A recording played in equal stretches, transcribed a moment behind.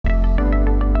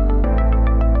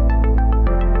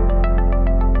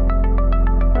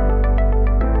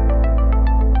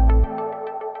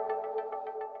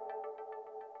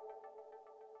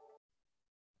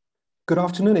Good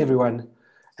afternoon, everyone,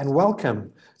 and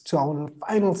welcome to our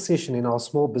final session in our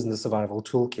Small Business Survival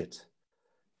Toolkit.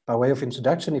 By way of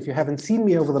introduction, if you haven't seen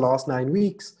me over the last 9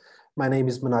 weeks, my name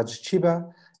is Manoj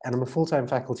Chiba, and I'm a full-time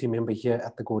faculty member here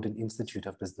at the Gordon Institute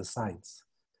of Business Science.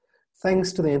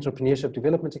 Thanks to the Entrepreneurship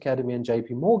Development Academy and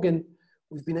JP Morgan,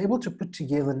 we've been able to put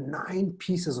together 9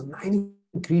 pieces or 9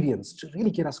 ingredients to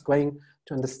really get us going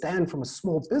to understand from a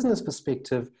small business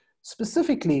perspective,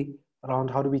 specifically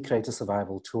around how do we create a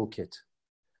survival toolkit.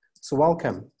 So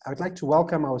welcome. I would like to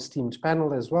welcome our esteemed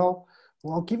panel as well,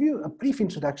 who I'll give you a brief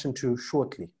introduction to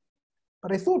shortly.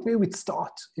 But I thought where we'd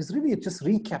start is really just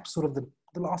recap sort of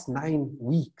the last 9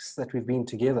 weeks that we've been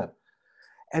together.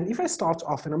 And if I start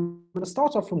off, and I'm going to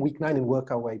start off from week 9 and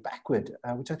work our way backward,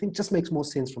 which I think just makes more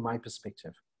sense from my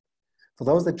perspective. For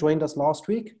those that joined us last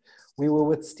week, we were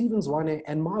with Stephen Zwane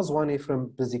and Mars Zwane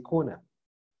from Busy Corner.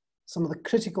 Some of the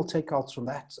critical takeouts from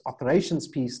that operations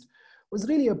piece was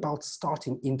really about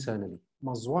starting internally.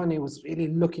 Mars Zwane was really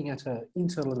looking at her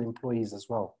internal employees as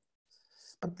well.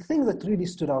 But the thing that really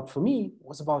stood out for me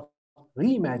was about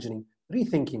reimagining,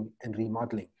 rethinking, and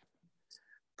remodeling.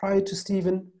 Prior to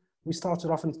Stephen, we started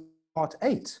off in part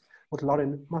 8 with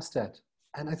Lauren Mustard.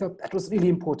 And I thought that was really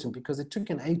important because it took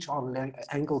an HR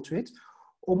angle to it,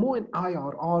 or more an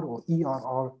IRR or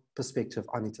ERR perspective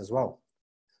on it as well.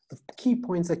 The key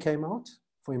points that came out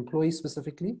for employees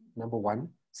specifically, number 1,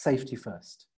 safety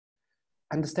first.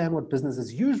 Understand what business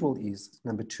as usual is,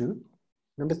 number 2.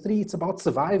 Number 3, it's about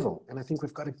survival. And I think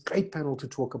we've got a great panel to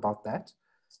talk about that.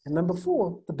 And number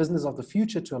 4, the business of the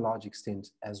future to a large extent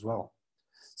as well.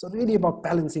 So really about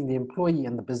balancing the employee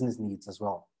and the business needs as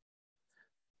well.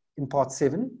 In part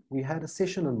 7, we had a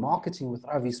session on marketing with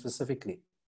Ravi specifically.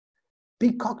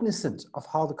 Be cognizant of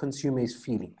how the consumer is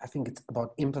feeling. I think it's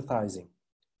about empathizing.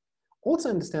 Also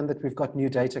understand that we've got new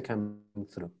data coming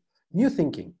through. New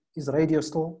thinking. Is radio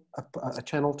still a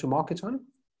channel to market on?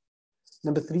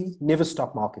 Number 3, never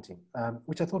stop marketing,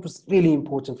 which I thought was really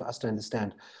important for us to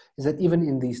understand, is that even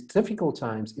in these difficult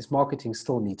times, marketing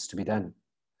still needs to be done.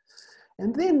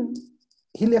 And then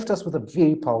he left us with a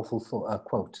very powerful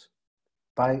quote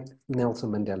by Nelson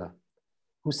Mandela,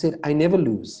 who said, "I never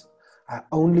lose, I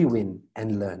only win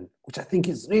and learn," which I think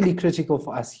is really critical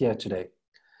for us here today.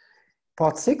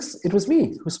 Part 6, it was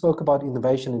me who spoke about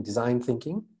innovation and design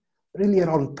thinking, really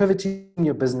around pivoting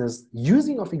your business,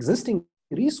 using of existing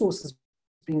resources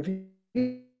being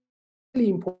really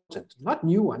important, not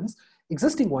new ones,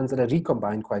 existing ones that are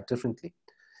recombined quite differently.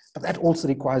 But that also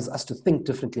requires us to think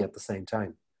differently at the same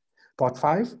time. Part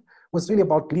 5 was really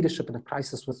about leadership in a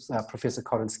crisis with Professor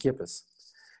Corinne Skiepers.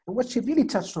 And what she really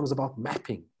touched on was about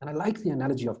mapping. And I like the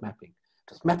analogy of mapping.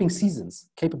 Just mapping seasons,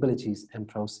 capabilities, and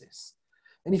process.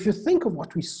 And if you think of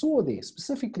what we saw there,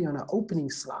 specifically on our opening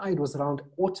slide was around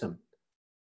autumn.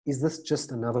 Is this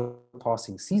just another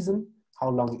passing season? How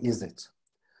long is it?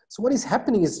 So what is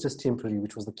happening is just temporary,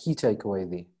 which was the key takeaway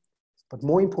there. But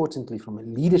more importantly, from a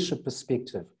leadership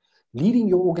perspective, leading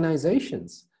your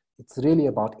organizations, it's really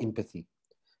about empathy.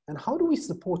 And how do we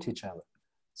support each other?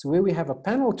 So where we have a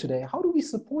panel today, how do we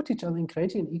support each other in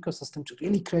creating an ecosystem to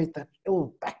really create that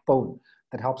little backbone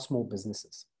that helps small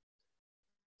businesses?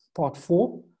 Part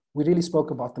 4, we really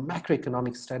spoke about the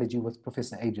macroeconomic strategy with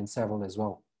Professor Adrian Saville as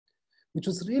well, which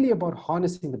was really about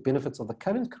harnessing the benefits of the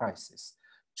current crisis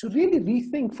to really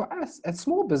rethink for us as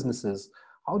small businesses,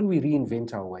 how do we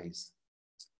reinvent our ways?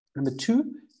 Number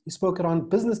 2, he spoke around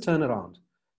business turnaround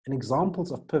and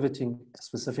examples of pivoting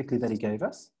specifically that he gave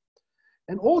us.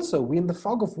 And also, we're in the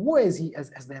fog of war as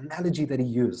the analogy that he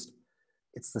used.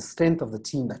 It's the strength of the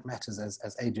team that matters,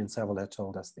 as Adrian Saville had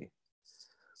told us there.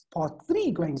 Part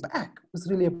 3, going back, was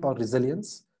really about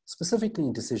resilience, specifically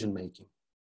in decision-making.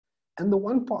 And the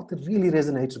one part that really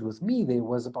resonated with me there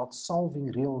was about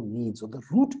solving real needs or the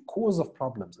root cause of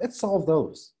problems. Let's solve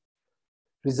those.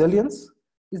 Resilience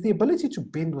is the ability to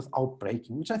bend without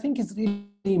breaking, which I think is really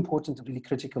important and really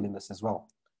critical in this as well.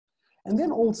 And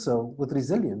then also with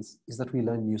resilience is that we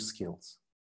learn new skills.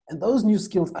 And those new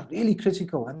skills are really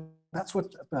critical. And that's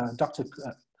what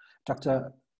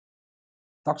Dr.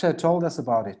 had told us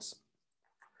about it.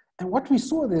 And what we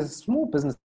saw there is small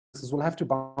businesses will have to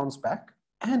bounce back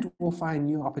and will find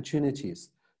new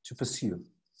opportunities to pursue.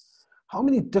 How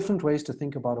many different ways to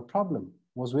think about a problem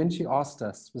was when she asked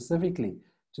us specifically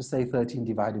to say 13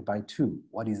 divided by 2.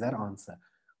 What is that answer?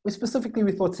 Well, specifically,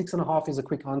 we thought 6.5 is a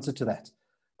quick answer to that.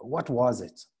 But what was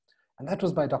it? And that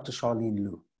was by Dr. Charlene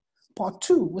Liu. Part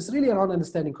 2 was really around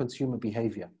understanding consumer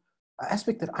behavior, an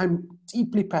aspect that I'm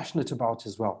deeply passionate about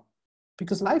as well.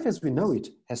 Because life as we know it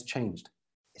has changed,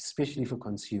 especially for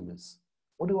consumers.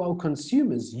 What do our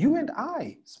consumers, you and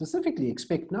I, specifically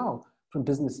expect now from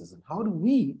businesses? And how do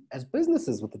we, as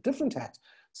businesses with a different hat,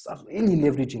 start really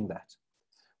leveraging that?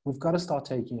 We've got to start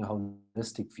taking a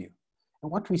holistic view.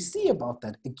 And what we see about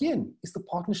that, again, is the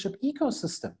partnership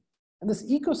ecosystem. And this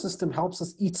ecosystem helps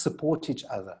us each support each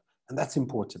other. And that's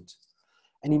important.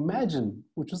 And imagine,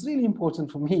 which was really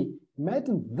important for me,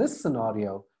 imagine this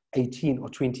scenario 18 or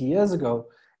 20 years ago,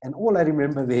 and all I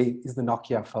remember there is the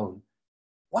Nokia phone.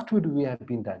 What would we have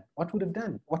been done? What would have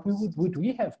done? What would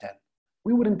we have done?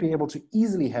 We wouldn't be able to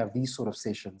easily have these sort of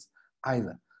sessions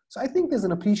either. So I think there's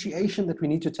an appreciation that we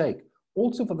need to take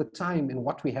also for the time and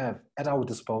what we have at our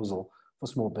disposal for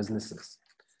small businesses.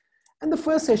 And the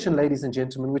first session, ladies and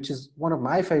gentlemen, which is one of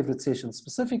my favorite sessions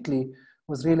specifically,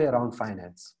 was really around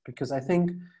finance, because I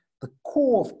think the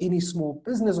core of any small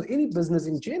business or any business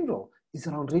in general is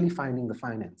around really finding the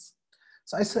finance.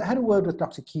 So I had a word with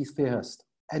Dr. Keith Fairhurst,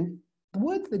 and the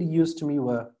words that he used to me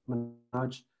were,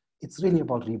 Manoj, it's really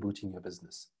about rebooting your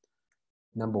business.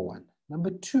 Number one.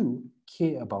 Number two,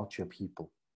 care about your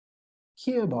people.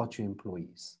 Care about your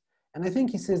employees. And I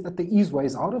think he says that there is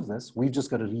ways out of this. We've just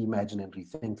got to reimagine and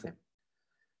rethink them.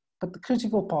 But the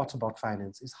critical part about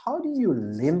finance is how do you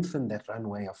lengthen that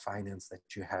runway of finance that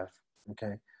you have,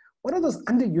 okay? What are those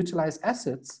underutilized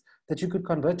assets that you could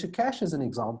convert to cash as an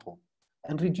example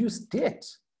and reduce debt?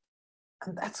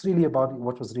 And that's really about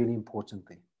what was really important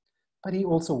there. But he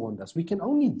also warned us, we can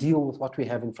only deal with what we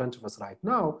have in front of us right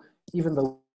now, even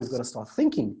though we've got to start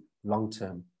thinking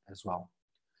long-term as well.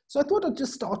 So I thought I'd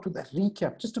just start with that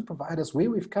recap, just to provide us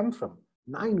where we've come from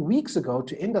 9 weeks ago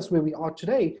to end us where we are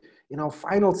today in our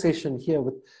final session here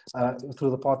with,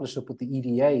 through the partnership with the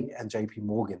EDA and JP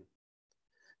Morgan.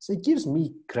 So it gives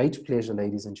me great pleasure,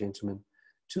 ladies and gentlemen,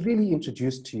 to really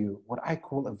introduce to you what I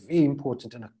call a very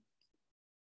important and a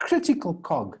critical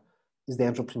cog is the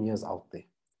entrepreneurs out there.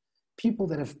 People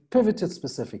that have pivoted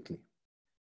specifically.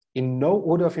 In no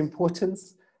order of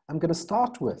importance, I'm going to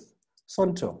start with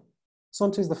Sonto.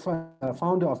 Sonto is the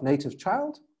founder of Native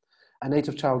Child. And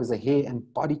Native Child is a hair and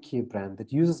body care brand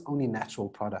that uses only natural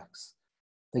products.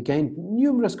 They gained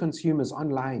numerous consumers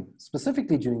online,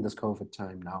 specifically during this COVID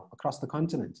time now, across the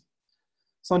continent.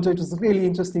 Sonto, it was really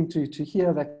interesting to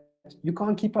hear that you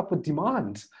can't keep up with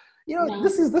demand. You know, no.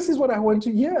 This is what I want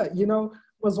to hear. You know,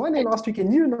 was one day last week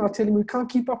and you now telling me we can't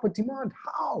keep up with demand.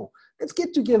 How? Let's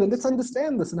get together. Let's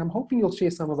understand this. And I'm hoping you'll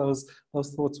share some of those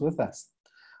thoughts with us.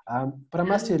 But I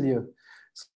must tell you,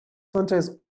 Sonto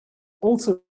has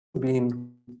also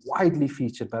been widely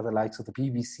featured by the likes of the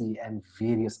BBC and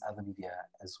various other media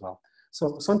as well.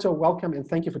 So Sonto, welcome and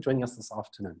thank you for joining us this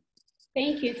afternoon.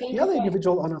 Thank you. The other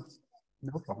individual on a,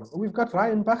 no problem. We've got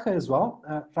Ryan Bacher as well.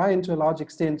 Ryan, to a large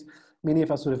extent, many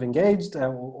of us would have engaged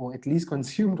or at least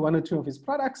consumed one or two of his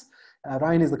products.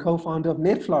 Ryan is the co-founder of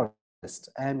NetFlorist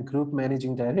and Group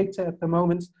Managing Director at the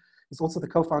moment. He's also the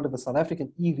co-founder of the South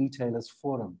African E-Retailers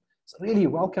Forum. So really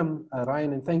welcome,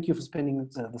 Ryan, and thank you for spending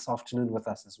this afternoon with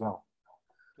us as well.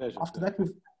 Pleasure. After that,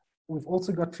 we've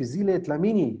also got Fizile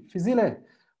Dlamini. Fizile,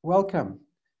 welcome.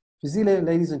 Fizile,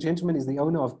 ladies and gentlemen, is the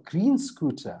owner of Green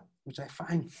Scooter, which I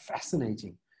find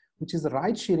fascinating, which is a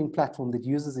ride-sharing platform that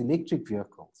uses electric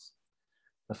vehicles.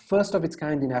 The first of its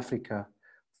kind in Africa,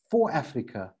 for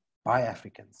Africa, by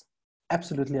Africans.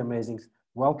 Absolutely amazing.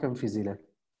 Welcome, Fizile.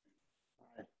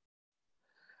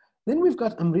 Then we've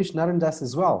got Amrish Narandas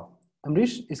as well.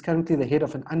 Amrish is currently the head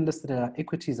of an unlisted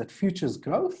equities at Futures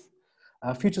Growth.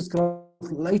 Futures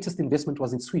Growth's latest investment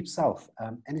was in Sweep South.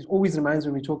 And it always reminds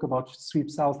me when we talk about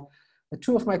Sweep South, that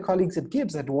two of my colleagues at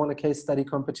GIBS had won a case study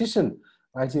competition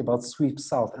right here about Sweep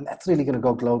South. And that's really going to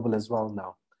go global as well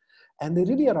now. And they're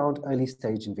really around early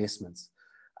stage investments.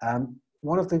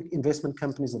 One of the investment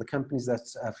companies or the companies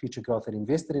that Future Growth had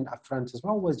invested in upfront as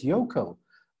well was Yoko,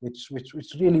 which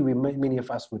really many of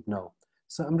us would know.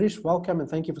 So Amrish, welcome and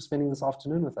thank you for spending this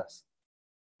afternoon with us.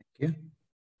 Thank you.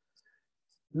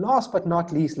 Last but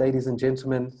not least, ladies and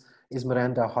gentlemen, is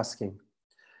Miranda Hosking.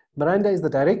 Miranda is the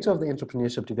director of the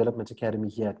Entrepreneurship Development Academy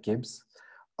here at GIBS.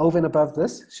 Over and above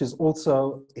this, she's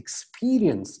also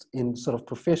experienced in sort of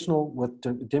professional with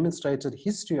demonstrated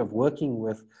history of working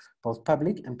with both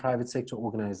public and private sector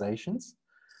organizations,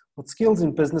 with skills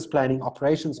in business planning,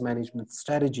 operations management,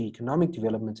 strategy, economic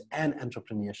development, and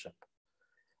entrepreneurship.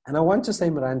 And I want to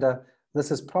say, Miranda, this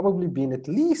has probably been at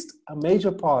least a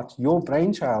major part, your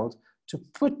brainchild, to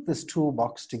put this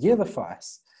toolbox together for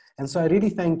us. And so I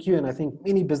really thank you, and I think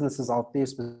many businesses out there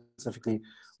specifically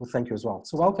will thank you as well.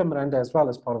 So welcome, Miranda, as well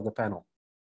as part of the panel.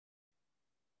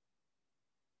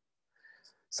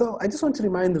 So I just want to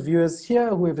remind the viewers here,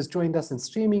 whoever's joined us in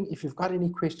streaming, if you've got any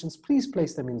questions, please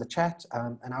place them in the chat,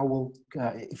 and I will,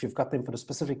 if you've got them for a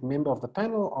specific member of the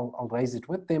panel, I'll raise it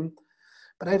with them.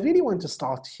 But I really want to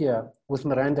start here with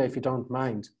Miranda, if you don't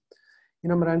mind. You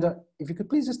know, Miranda, if you could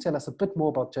please just tell us a bit more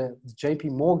about the JP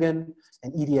Morgan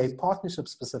and EDA partnership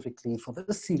specifically for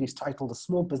this series titled The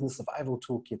Small Business Survival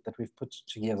Toolkit that we've put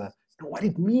together and what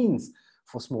it means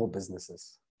for small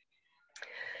businesses.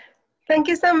 Thank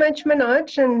you so much,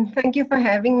 Manoj, and thank you for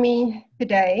having me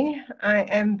today. I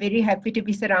am very happy to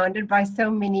be surrounded by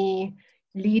so many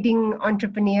leading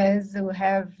entrepreneurs who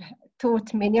have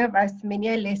taught many of us many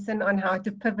a lesson on how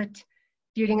to pivot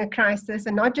during a crisis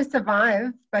and not just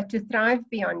survive, but to thrive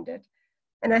beyond it.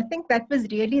 And I think that was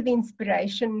really the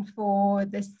inspiration for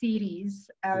this series.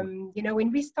 You know,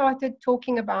 when we started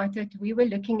talking about it, we were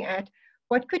looking at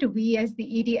what could we as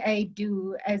the EDA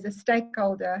do as a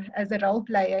stakeholder, as a role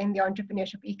player in the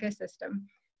entrepreneurship ecosystem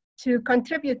to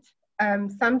contribute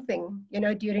something, you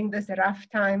know, during this rough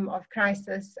time of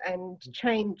crisis and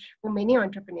change for many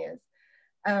entrepreneurs.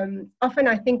 Often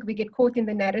I think we get caught in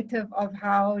the narrative of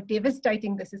how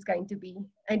devastating this is going to be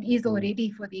and is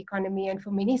already for the economy and for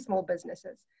many small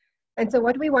businesses. And so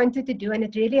what we wanted to do, and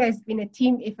it really has been a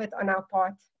team effort on our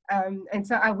part, and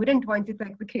so I wouldn't want to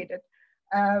take the credit.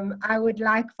 I would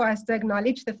like for us to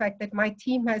acknowledge the fact that my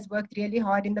team has worked really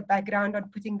hard in the background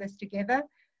on putting this together.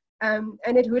 And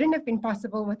it wouldn't have been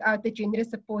possible without the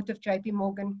generous support of JP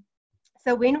Morgan.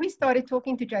 So when we started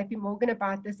talking to JP Morgan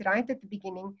about this right at the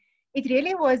beginning, it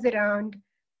really was around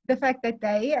the fact that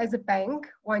they, as a bank,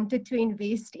 wanted to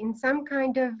invest in some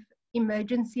kind of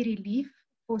emergency relief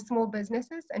for small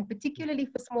businesses, and particularly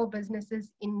for small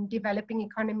businesses in developing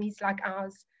economies like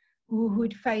ours, who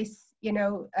would face, you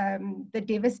know, the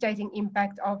devastating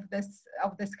impact of this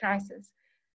crisis.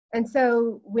 And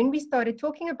so when we started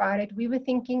talking about it, we were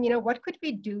thinking, you know, what could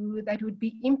we do that would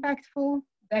be impactful,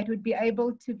 that would be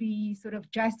able to be sort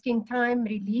of just-in-time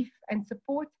relief and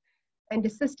support and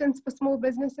assistance for small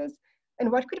businesses, and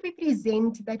what could we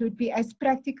present that would be as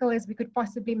practical as we could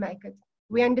possibly make it.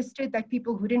 We understood that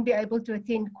people wouldn't be able to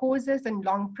attend courses and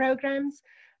long programs,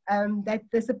 that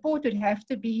the support would have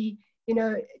to be, you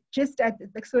know, just at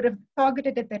the sort of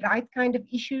targeted at the right kind of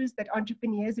issues that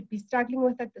entrepreneurs would be struggling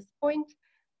with at this point.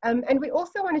 And we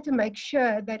also wanted to make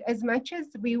sure that as much as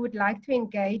we would like to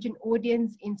engage an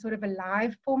audience in sort of a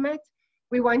live format,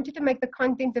 we wanted to make the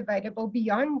content available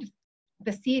beyond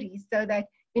the series so that,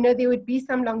 you know, there would be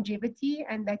some longevity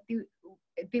and that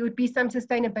there would be some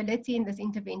sustainability in this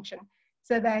intervention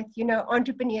so that, you know,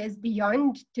 entrepreneurs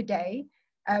beyond today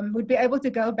would be able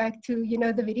to go back to, you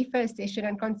know, the very first session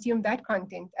and consume that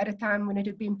content at a time when it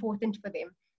would be important for them.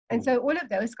 And so all of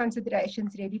those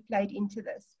considerations really played into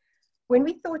this. When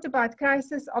we thought about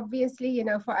crisis, obviously, you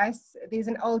know, for us, there's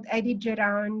an old adage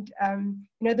around, you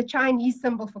know, the Chinese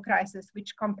symbol for crisis,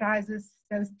 which comprises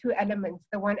those two elements.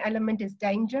 The one element is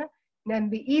danger,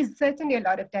 and there is certainly a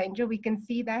lot of danger. We can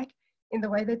see that in the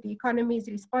way that the economy is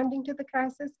responding to the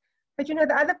crisis. But, you know,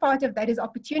 the other part of that is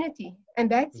opportunity,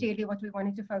 and that's really what we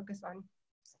wanted to focus on.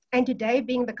 And today,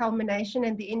 being the culmination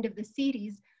and the end of the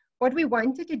series, what we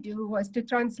wanted to do was to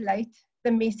translate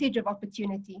the message of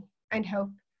opportunity and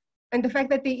hope. And the fact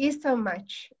that there is so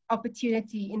much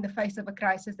opportunity in the face of a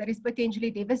crisis that is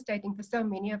potentially devastating for so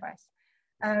many of us.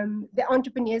 The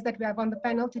entrepreneurs that we have on the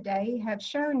panel today have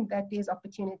shown that there's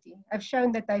opportunity, have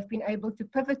shown that they've been able to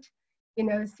pivot, you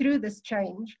know, through this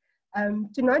change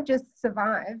to not just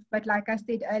survive, but like I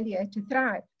said earlier, to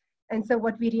thrive. And so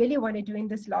what we really want to do in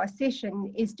this last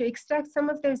session is to extract some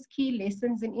of those key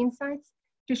lessons and insights,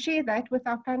 to share that with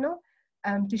our panel,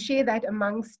 to share that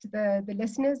amongst the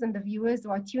listeners and the viewers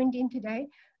who are tuned in today,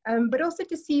 but also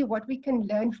to see what we can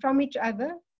learn from each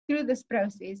other through this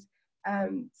process,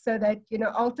 so that, you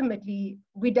know, ultimately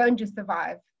we don't just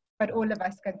survive, but all of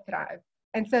us can thrive.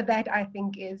 And so that, I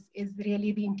think, is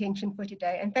really the intention for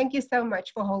today. And thank you so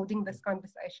much for holding this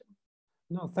conversation.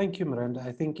 No, thank you, Miranda.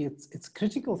 I think it's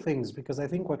critical things, because I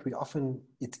think what we often,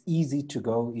 it's easy to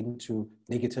go into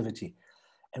negativity.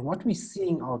 And what we're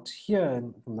seeing out here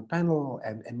from the panel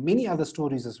and many other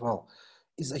stories as well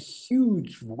is a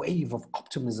huge wave of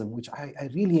optimism, which I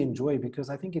really enjoy, because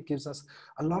I think it gives us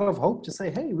a lot of hope to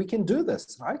say, hey, we can do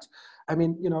this, right? I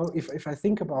mean, you know, if I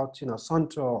think about, you know,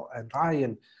 Santo and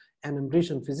Ryan and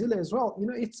Ambrish and Fizile as well, you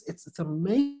know, it's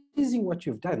amazing what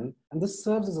you've done. And this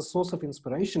serves as a source of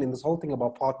inspiration in this whole thing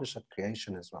about partnership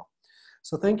creation as well.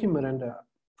 So thank you, Miranda,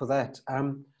 for that.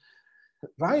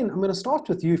 Ryan, I'm going to start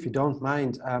with you, if you don't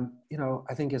mind. You know,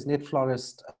 I think as net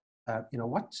florist, you know,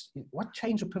 what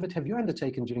change or pivot have you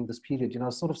undertaken during this period? You know,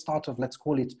 sort of start of, let's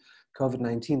call it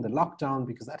COVID-19, the lockdown,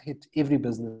 because that hit every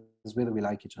business, whether we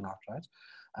like it or not, right?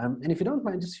 And if you don't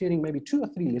mind just sharing maybe 2 or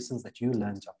 3 lessons that you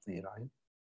learned up there, Ryan.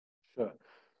 Sure.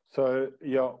 So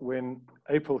yeah, when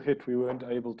April hit, we weren't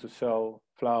able to sell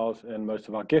flowers and most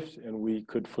of our gifts, and we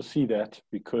could foresee that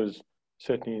because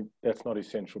certainly that's not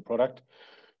essential product.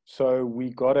 So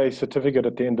we got a certificate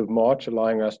at the end of March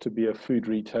allowing us to be a food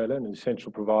retailer, an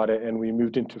essential provider, and we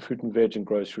moved into fruit and veg and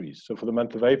groceries. So for the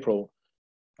month of April,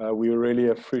 we were really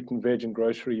a fruit and veg and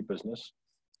grocery business,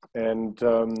 and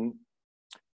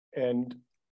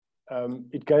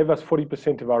it gave us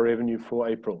 40% of our revenue for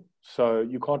April. So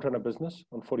you can't run a business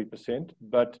on 40%,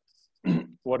 but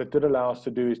what it did allow us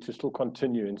to do is to still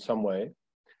continue in some way.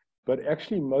 But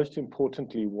actually, most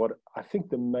importantly, what I think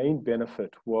the main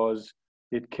benefit was,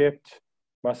 it kept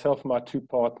myself, my two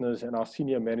partners, and our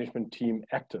senior management team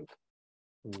active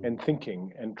and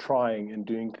thinking and trying and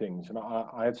doing things. And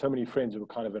I had so many friends who were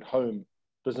kind of at home,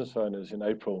 business owners in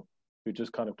April, who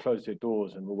just kind of closed their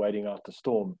doors and were waiting out the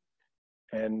storm.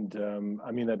 And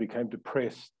I mean, they became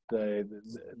depressed. They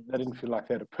didn't feel like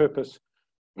they had a purpose.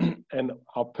 And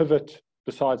our pivot,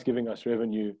 besides giving us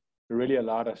revenue, it really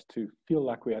allowed us to feel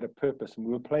like we had a purpose, and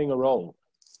we were playing a role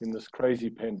in this crazy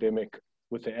pandemic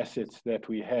with the assets that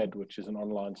we had, which is an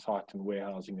online site and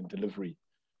warehousing and delivery.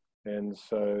 And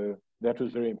so that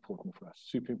was very important for us,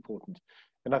 super important.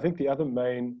 And I think the other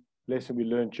main lesson we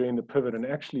learned during the pivot and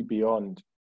actually beyond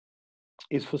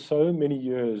is, for so many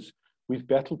years, we've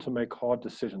battled to make hard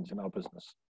decisions in our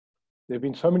business. There have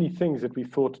been so many things that we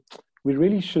thought we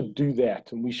really should do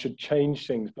that and we should change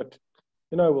things, but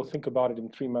you know, we'll think about it in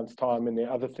 3 months' time and there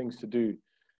are other things to do.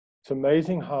 It's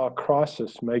amazing how a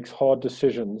crisis makes hard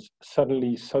decisions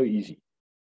suddenly so easy.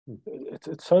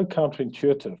 It's so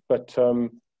counterintuitive, but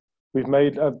we've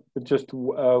made just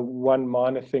one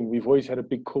minor thing. We've always had a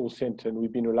big call center, and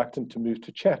we've been reluctant to move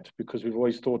to chat because we've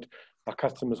always thought our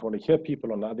customers want to hear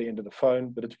people on the other end of the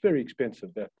phone, but it's very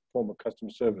expensive, that form of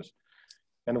customer service.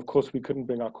 And of course, we couldn't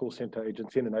bring our call center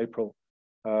agents in April,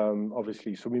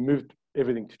 obviously. So we moved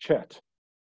everything to chat.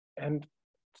 And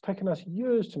it's taken us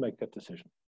years to make that decision.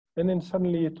 And then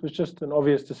suddenly it was just an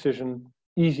obvious decision,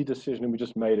 easy decision, and we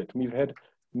just made it. And we've had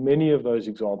many of those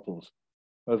examples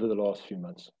over the last few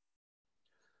months.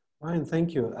 Ryan,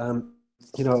 thank you.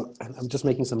 You know, I'm just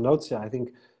making some notes here. I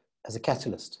think as a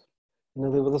catalyst, you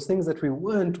know, there were those things that we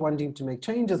weren't wanting to make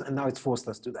changes, and now it's forced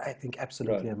us to do that. I think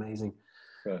absolutely amazing.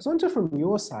 Right. So, from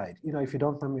your side, you know, if you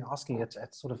don't mind me asking at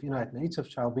sort of, you know, at Native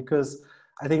Child, because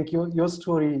I think your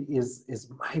story is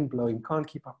mind-blowing. Can't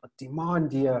keep up with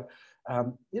demand here.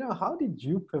 You know, how did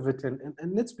you pivot?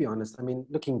 And let's be honest, I mean,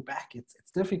 looking back, it's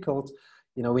difficult.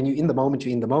 You know, when you're in the moment,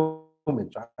 you're in the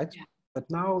moment, right? Yeah. But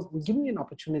now we're giving you an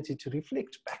opportunity to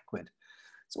reflect backward.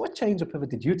 So what change or pivot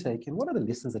did you take, and what are the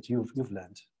lessons that you've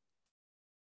learned?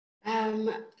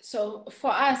 So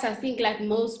for us, I think like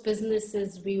most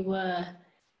businesses, we were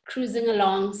cruising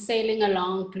along, sailing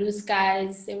along, blue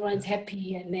skies, everyone's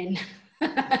happy, and then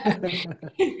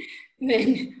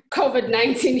then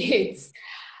COVID-19 hits.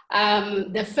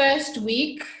 The first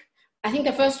week, I think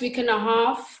the first week and a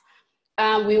half,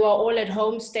 we were all at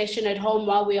home, stationed at home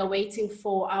while we are waiting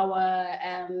for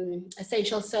our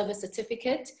essential service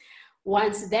certificate.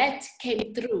 Once that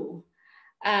came through,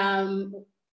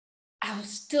 I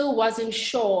still wasn't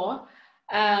sure,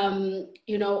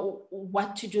 you know,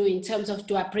 what to do in terms of,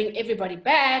 do I bring everybody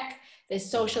back? There's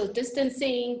social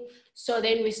distancing. So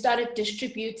then we started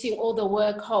distributing all the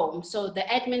work home. So the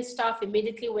admin staff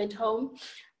immediately went home,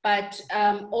 but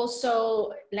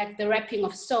also like the wrapping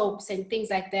of soaps and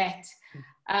things like that,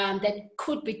 that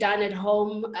could be done at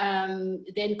home.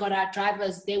 Then got our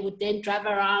drivers, they would then drive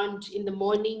around in the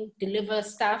morning, deliver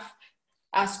stuff.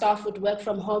 Our staff would work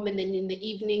from home, and then in the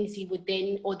evenings, he would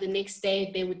then, or the next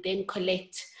day, they would then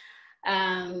collect.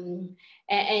 And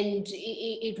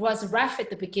it was rough at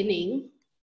the beginning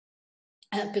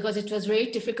because it was very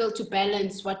difficult to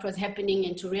balance what was happening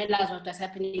and to realize what was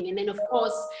happening. And then, of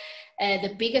course,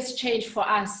 the biggest change for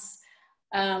us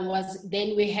was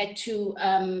then we had to,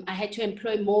 I had to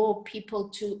employ more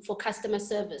people for customer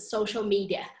service, social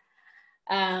media.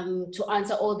 To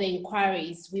answer all the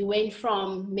inquiries. We went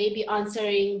from maybe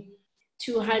answering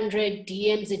 200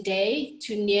 DMs a day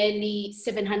to nearly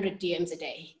 700 DMs a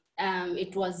day.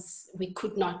 We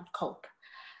could not cope.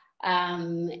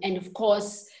 And of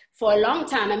course, for a long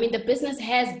time, I mean, the business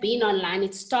has been online.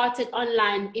 It started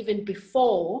online even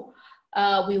before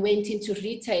we went into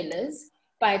retailers,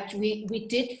 but we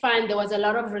did find there was a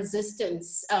lot of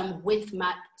resistance with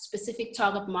my specific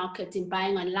target market in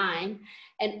buying online.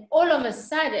 And all of a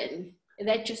sudden,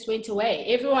 that just went away.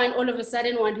 Everyone all of a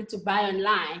sudden wanted to buy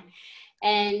online.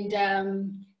 And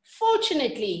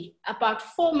fortunately, about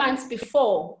 4 months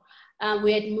before,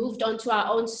 we had moved on to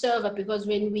our own server, because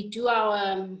when we do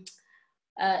our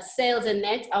sales and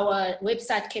net, our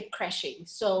website kept crashing.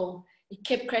 So it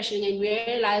kept crashing, and we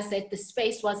realized that the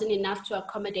space wasn't enough to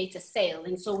accommodate a sale.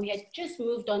 And so we had just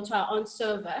moved onto our own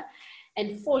server.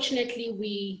 And fortunately,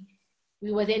 we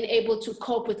were then able to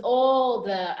cope with all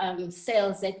the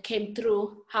sales that came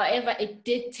through. However, it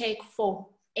did take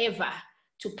forever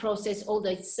to process all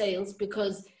the sales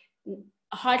because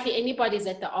hardly anybody's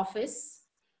at the office.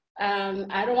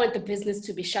 I don't want the business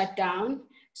to be shut down.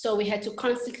 So we had to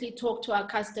constantly talk to our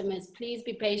customers, please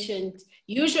be patient.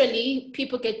 Usually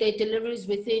people get their deliveries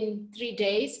within 3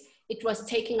 days. It was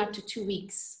taking up to 2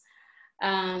 weeks.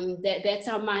 That's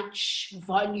how much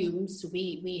volumes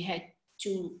we had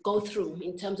to go through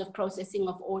in terms of processing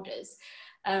of orders.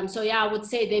 So yeah, I would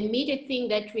say the immediate thing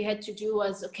that we had to do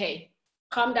was, okay,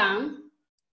 calm down,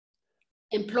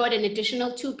 employed an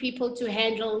additional 2 people to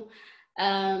handle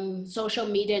social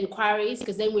media inquiries,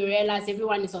 because then we realized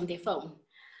everyone is on their phone.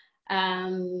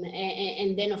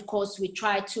 And then of course we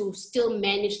try to still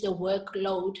manage the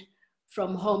workload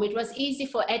from home. It was easy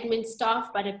for admin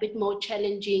staff, but a bit more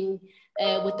challenging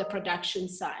with the production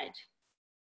side.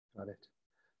 Got it.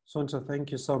 Sonto,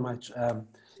 thank you so much.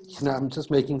 I'm just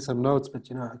making some notes,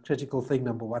 but a critical thing,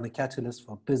 number one, a catalyst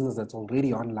for business that's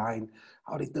already online.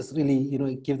 How did this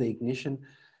really, give the ignition?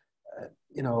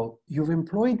 You've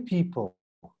employed people.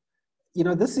 These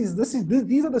are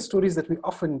the stories that we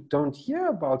often don't hear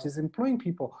about, is employing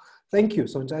people. Thank you.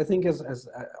 So I think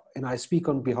and I speak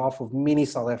on behalf of many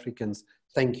South Africans,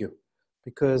 thank you,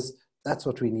 because that's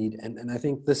what we need. And I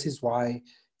think this is why,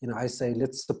 I say,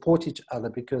 let's support each other,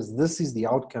 because this is the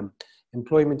outcome.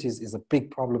 Employment is a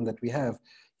big problem that we have,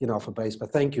 for base.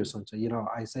 But thank you, Sonto.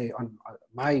 I say on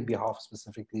my behalf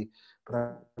specifically, but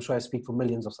I'm sure I speak for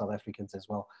millions of South Africans as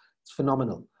well. It's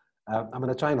phenomenal. I'm going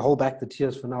to try and hold back the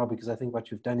tears for now, because I think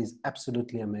what you've done is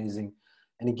absolutely amazing.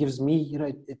 And it gives me,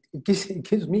 it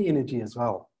gives me energy as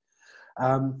well.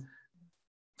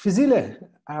 Fizile,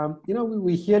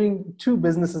 we're hearing 2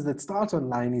 businesses that start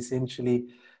online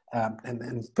essentially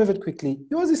and pivot quickly.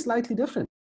 Yours is slightly different.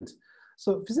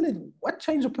 So Fizile, what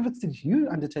change or pivots did you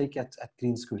undertake at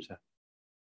Green Scooter?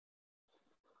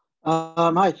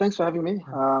 Hi, thanks for having me.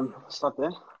 Start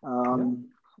there.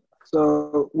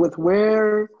 So with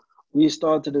where we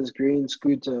started as Green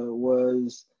Scooter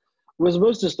was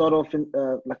supposed to start off in,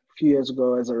 like a few years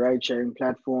ago as a ride-sharing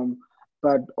platform,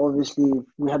 but obviously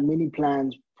we had many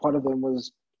plans. Part of them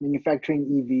was manufacturing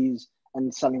EVs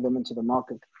and selling them into the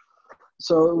market.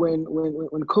 So when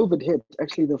COVID hit,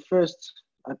 actually the first,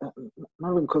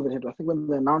 not when COVID hit, I think when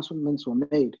the announcements were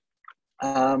made,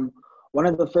 one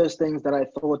of the first things that I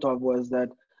thought of was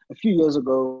that a few years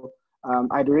ago,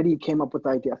 I'd already came up with the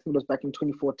idea. I think it was back in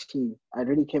 2014. I'd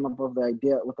already came up with the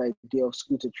idea of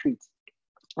Scooter Treats.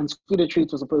 And Scooter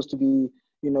Treats was supposed to be,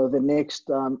 the next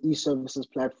e-services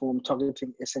platform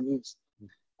targeting SMEs.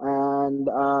 And,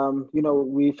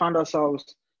 we found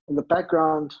ourselves in the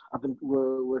background.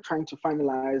 We're trying to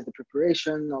finalize the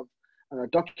preparation of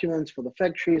documents for the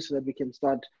factory so that we can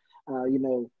start,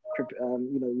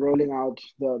 rolling out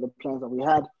the plans that we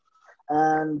had.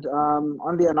 And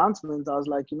on the announcement, I was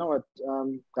like, you know what,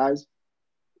 guys,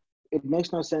 it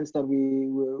makes no sense that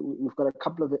we've got a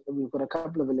couple of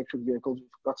electric vehicles.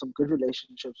 We've got some good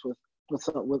relationships with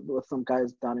some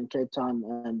guys down in Cape Town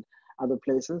and other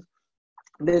places.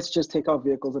 Let's just take our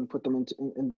vehicles and put them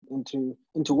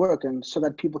into work, and so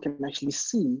that people can actually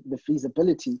see the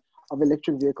feasibility of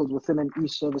electric vehicles within an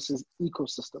e-services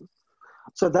ecosystem.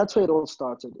 So that's where it all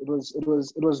started. It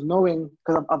was knowing,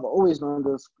 because I've always known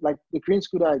this, like the Green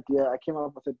Scooter idea, I came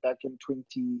up with it back in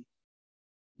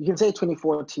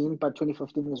 2014, but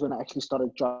 2015 is when I actually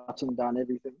started jotting down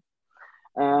everything.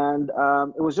 And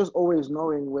it was just always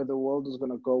knowing where the world is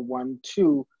going to go. 1,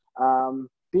 2,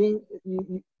 we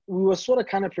were sort of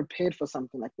kind of prepared for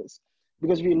something like this,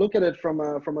 because if you look at it from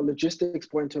a logistics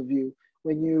point of view,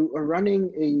 when you are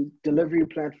running a delivery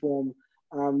platform,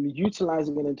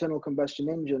 utilizing an internal combustion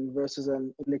engine versus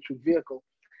an electric vehicle,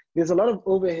 there's a lot of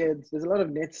overheads, there's a lot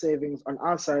of net savings on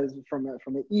our side from an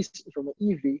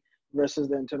EV versus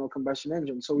the internal combustion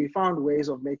engine. So we found ways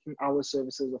of making our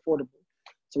services affordable.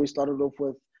 So we started off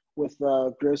with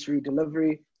grocery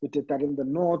delivery. We did that in the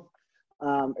north.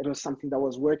 It was something that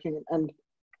was working, and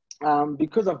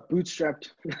because I've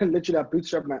bootstrapped, literally I've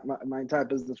bootstrapped my entire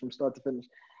business from start to finish.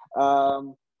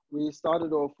 We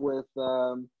started off with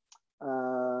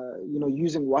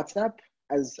using WhatsApp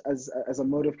as a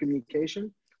mode of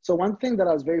communication. So one thing that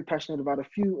I was very passionate about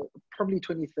probably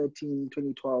 2013,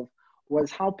 2012,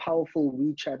 was how powerful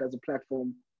WeChat as a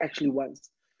platform actually was.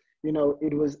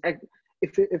 It was,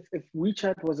 if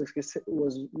WeChat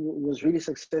was really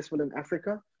successful in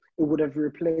Africa, it would have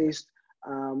replaced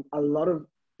a lot of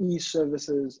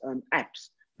e-services apps,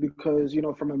 because, you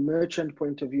know, from a merchant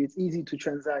point of view, it's easy to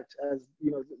transact, as,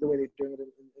 you know, the way they're doing it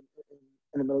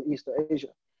in the Middle East or Asia.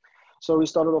 So we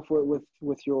started off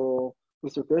with your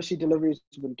grocery deliveries.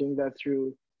 We've been doing that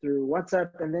through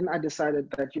WhatsApp. And then I decided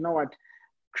that, you know what,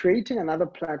 creating another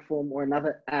platform or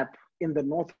another app in the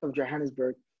north of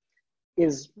Johannesburg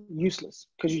is useless,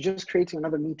 because you're just creating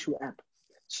another Me Too app.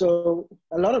 So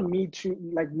a lot of Me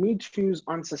Too's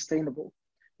aren't sustainable.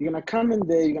 You're gonna come in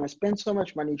there, you're gonna spend so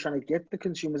much money trying to get the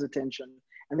consumer's attention,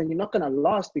 and then you're not gonna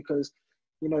last, because,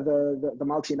 you know, the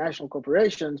multinational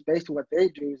corporations, basically what they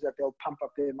do is that they'll pump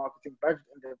up their marketing budget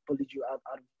and they'll bully you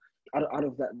out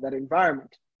of that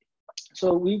environment.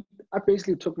 So I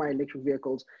basically took my electric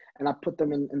vehicles and I put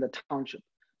them in the township.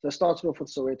 So I started off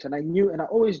with Soweto, and I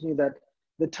always knew that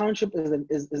the township is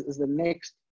the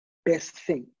next best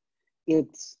thing.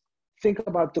 It's, think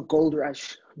about the gold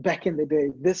rush back in the day.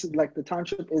 This is like, the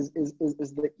township is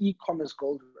the e-commerce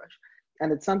gold rush.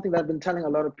 And it's something that I've been telling a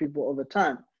lot of people over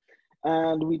time.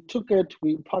 And we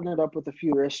partnered up with a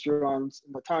few restaurants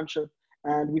in the township,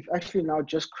 and we've actually now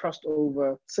just crossed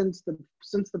over, since the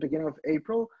beginning of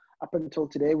April up until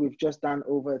today, we've just done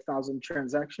over 1,000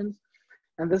 transactions.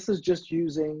 And this is just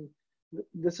using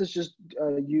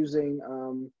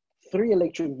 3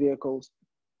 electric vehicles,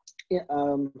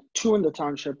 2 in the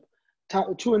township,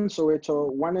 2 in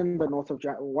Soweto, 1 in the north of,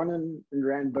 1 in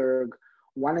Randburg,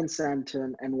 1 in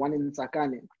Sandton, and 1 in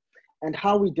Tsakane. And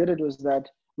how we did it was that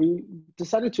we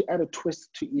decided to add a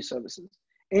twist to e-services.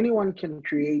 Anyone can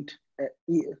create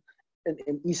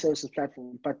an e-services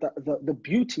platform, but the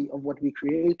beauty of what we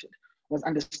created was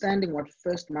understanding what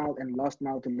first mile and last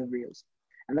mile delivery is.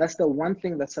 And that's the one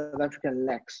thing that South Africa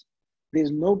lacks.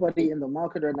 There's nobody in the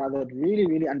market right now that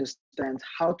really understands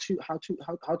how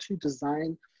to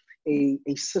design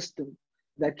a system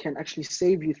that can actually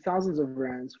save you thousands of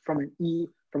rands from an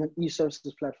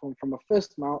e-services platform, from a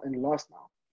first mile and last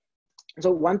mile. So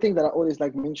one thing that I always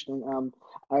like mentioning,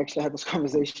 I actually had this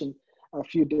conversation a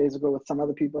few days ago with some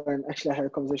other people, and actually I had a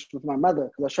conversation with my mother,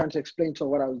 because I was trying to explain to her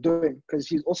what I was doing, because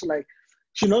she's also like,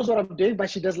 she knows what I'm doing, but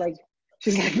she's like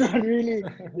not really,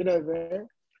 you know, there.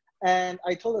 And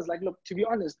I told her, like, look, to be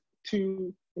honest,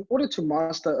 in order to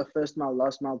master a first mile,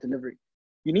 last mile delivery,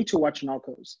 you need to watch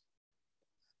Narcos.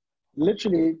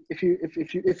 Literally, if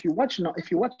you watch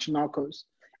Narcos,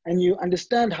 and you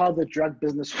understand how the drug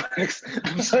business works,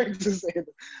 I'm sorry to say that,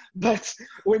 but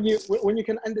when you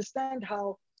can understand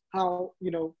how you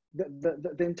know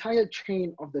the entire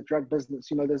chain of the drug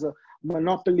business, you know, there's a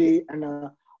monopoly and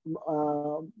a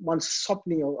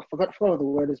monopsony, or I forgot what the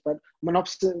word is, but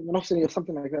monopsony or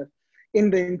something like that,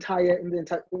 in the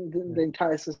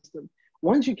entire system.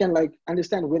 Once you can like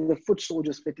understand where the foot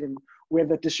soldiers fit in, where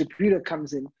the distributor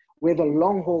comes in, where the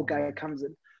long haul guy comes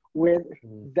in, where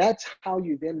that's how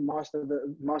you then master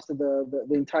the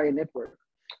entire network.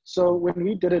 So when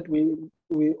we did it, we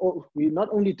not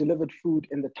only delivered food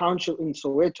in the township in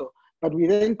Soweto, but we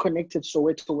then connected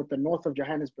Soweto with the north of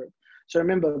Johannesburg. So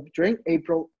remember, during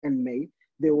April and May,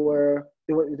 it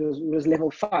was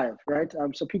level 5, right?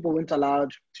 So people weren't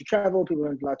allowed to travel, people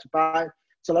weren't allowed to buy.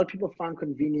 So a lot of people found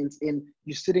convenience in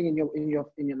you sitting in your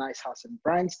nice house in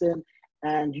Bryanston,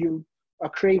 and you are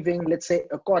craving, let's say,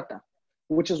 a kota,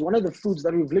 which is one of the foods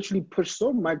that we've literally pushed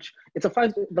so much.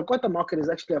 The kota market is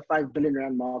actually a 5 billion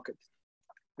rand market.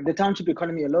 The township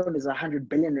economy alone is a 100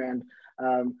 billion rand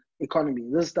economy.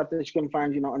 This is stuff that you can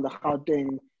find, you know, on the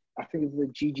Gauteng, I think it's the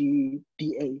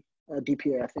GGDA,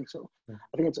 DPA, I think so.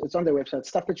 I think it's on their website,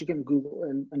 stuff that you can Google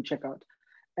and check out.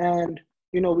 And,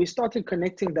 you know, we started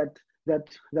connecting that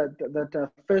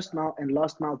first mile and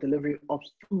last mile delivery of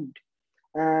food.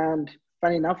 And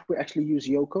funny enough, we actually use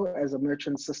Yoko as a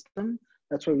merchant system.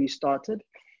 That's where we started.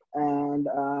 And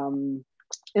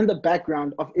in the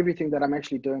background of everything that I'm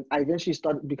actually doing, I eventually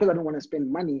started, because I don't want to spend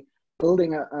money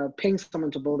paying someone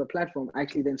to build a platform, I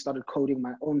actually then started coding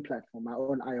my own platform, my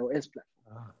own iOS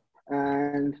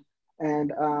platform.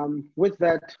 And with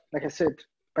that, like I said,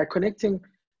 by connecting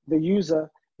the user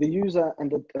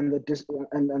and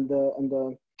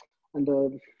the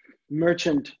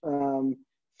merchant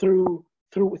through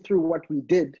what we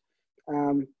did,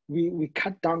 we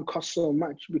cut down costs so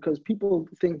much, because people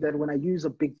think that when I use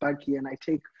a big buggy and I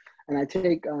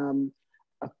take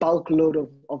a bulk load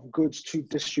of goods to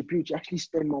distribute, you actually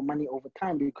spend more money over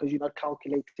time, because you're not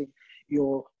calculating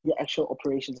your actual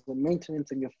operations and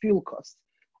maintenance and your fuel costs.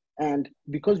 And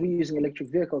because we're using electric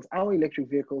vehicles, our electric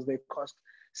vehicles, they cost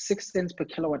 6 cents per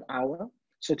kilowatt hour.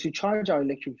 So to charge our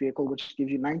electric vehicle, which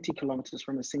gives you 90 kilometers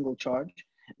from a single charge,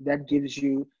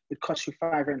 it costs you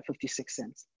 556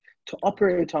 cents. To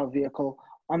operate our vehicle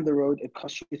On the road, it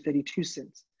costs you 32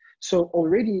 cents. So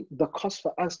already the cost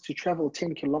for us to travel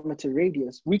 10-kilometer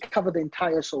radius, we cover the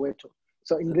entire Soweto.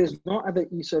 So there's no other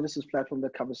e-services platform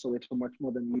that covers Soweto much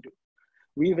more than we do.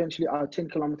 We eventually, our 10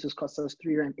 kilometers cost us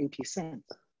R3.80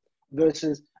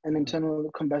 versus an internal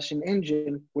combustion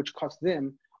engine, which costs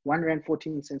them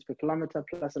R1.14 per kilometer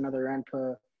plus another rand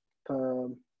per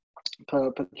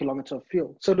kilometer of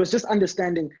fuel. So it was just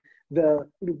understanding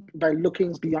by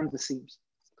looking beyond the seams.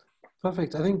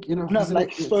 Perfect. I think, And I've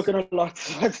like spoken a lot.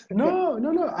 No.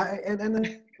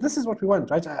 And this is what we want,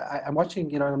 right? I'm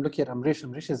watching, I'm looking at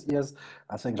Amrish's ears.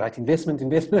 I think, right, investment.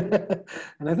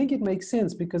 And I think it makes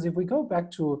sense because if we go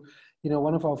back to,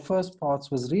 one of our first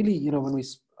parts was really, when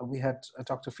we had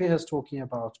Dr. Fehers talking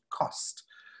about cost,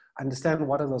 understand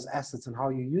what are those assets and how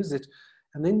you use it.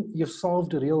 And then you've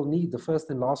solved a real need, the first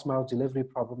and last mile delivery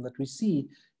problem that we see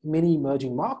in many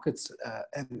emerging markets.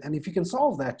 And if you can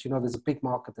solve that, there's a big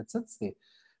market that sits there.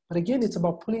 But again, it's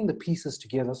about pulling the pieces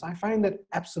together. So I find that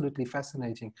absolutely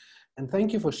fascinating. And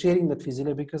thank you for sharing that,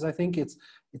 Fizile, because I think it's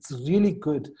really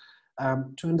good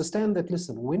to understand that,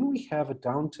 listen, when we have a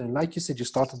downturn, like you said, you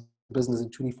started business in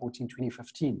 2014,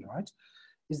 2015, right?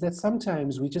 Is that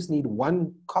sometimes we just need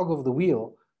one cog of the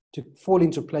wheel to fall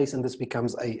into place, and this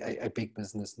becomes a big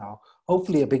business now.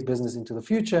 Hopefully a big business into the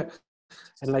future.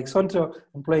 And like Sonto,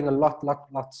 employing a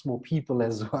lots more people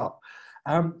as well.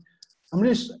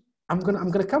 Amrish, I'm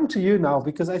gonna come to you now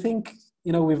because I think,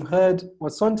 we've heard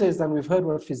what Sonto has done, we've heard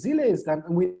what Fizile has done,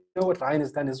 and we know what Ryan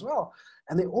has done as well.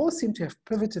 And they all seem to have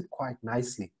pivoted quite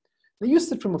nicely. They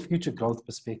used it from a future growth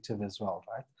perspective as well,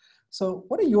 right? So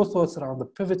what are your thoughts around the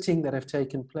pivoting that have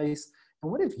taken place?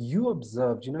 And what have you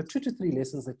observed, 2 to 3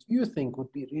 lessons that you think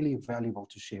would be really valuable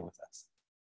to share with us?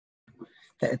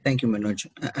 Thank you, Manoj.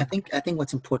 I think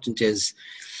what's important is,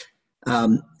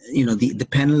 the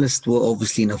panelists were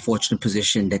obviously in a fortunate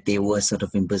position that they were sort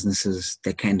of in businesses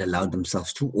that kind of allowed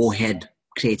themselves to, or had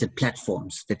created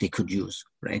platforms that they could use,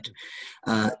 right?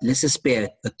 Let's just spare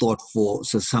a thought for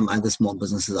some other small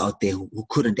businesses out there who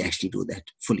couldn't actually do that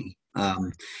fully.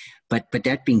 But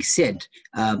that being said,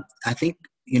 I think,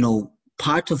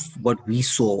 part of what we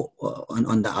saw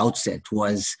on the outset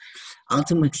was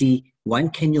ultimately,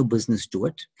 one, can your business do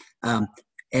it?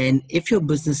 And if your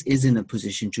business is in a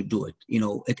position to do it,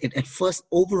 at first,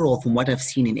 overall, from what I've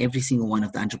seen in every single one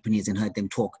of the entrepreneurs and heard them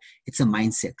talk, it's a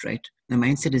mindset, right? The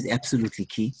mindset is absolutely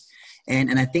key.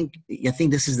 And I think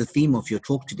this is the theme of your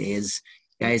talk today is,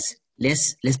 guys,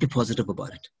 let's be positive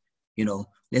about it.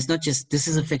 Let's not just, this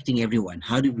is affecting everyone.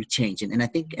 How do we change? And I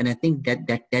think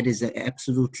that is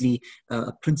absolutely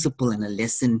a principle and a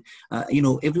lesson.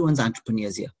 Everyone's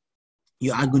entrepreneurs here.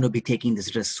 You are going to be taking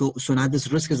this risk. So now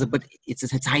this risk is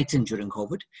it's heightened during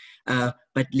COVID.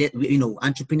 But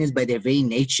entrepreneurs by their very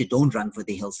nature don't run for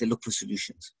the hills. They look for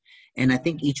solutions. And I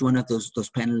think each one of those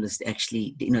panelists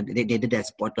actually, they did that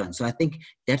spot on. So I think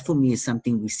that for me is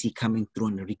something we see coming through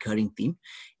in a recurring theme.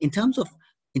 In terms of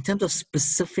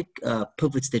specific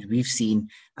pivots that we've seen,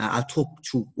 I'll talk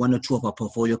to 1 or 2 of our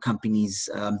portfolio companies.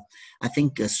 I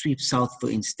think Sweep South, for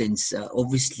instance,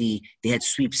 obviously they had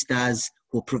Sweep Stars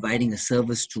who are providing a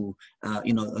service to,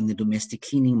 on the domestic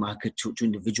cleaning market to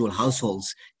individual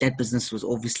households. That business was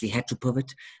obviously had to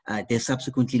pivot. They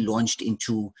subsequently launched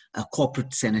into corporate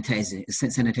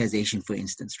sanitization, for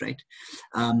instance, right?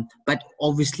 But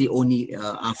obviously only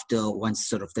after once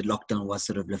sort of the lockdown was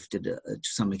sort of lifted to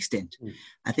some extent.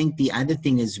 I think the other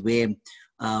thing is where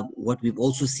what we've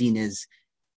also seen is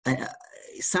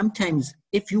sometimes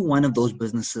if you're one of those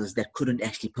businesses that couldn't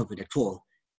actually pivot at all,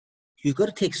 you've got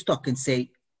to take stock and say,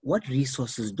 what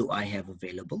resources do I have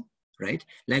available, right?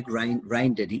 Like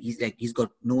Ryan did. He's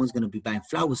got, no one's going to be buying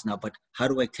flowers now, but how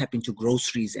do I tap into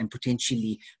groceries and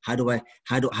potentially how do I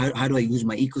use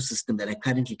my ecosystem that I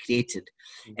currently created?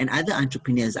 And other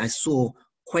entrepreneurs I saw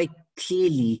quite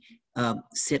clearly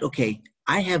said, okay,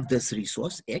 I have this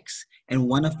resource X, and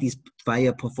one of these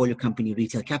via portfolio company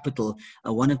Retail Capital,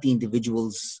 one of the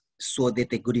individuals saw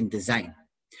that they're good in design.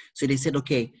 So they said,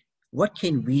 okay, what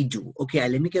can we do? Okay,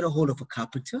 let me get a hold of a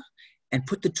carpenter and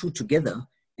put the two together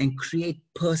and create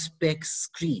perspex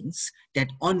screens that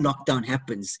on lockdown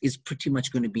happens is pretty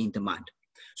much going to be in demand.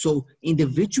 So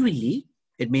individually,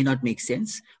 it may not make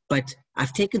sense, but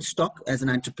I've taken stock as an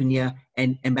entrepreneur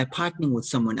and by partnering with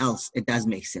someone else, it does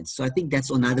make sense. So I think that's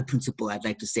another principle I'd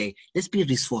like to say. Let's be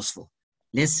resourceful.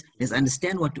 Let's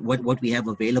understand what we have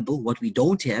available, what we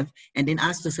don't have, and then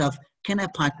ask yourself, can I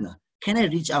partner? Can I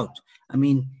reach out? I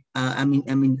mean,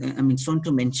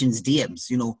 Sonto mentions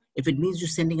DMs. If it means you're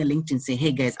sending a LinkedIn saying,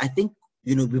 hey guys, I think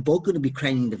we're both going to be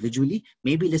crying individually.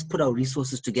 Maybe let's put our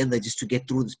resources together just to get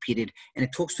through this period. And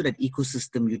it talks to that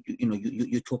ecosystem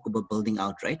you talk about building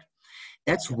out, right?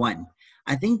 That's one.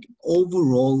 I think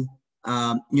overall,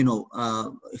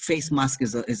 face mask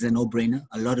is a no-brainer.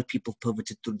 A lot of people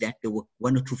pivoted to that. There were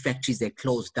 1 or 2 factories that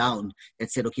closed down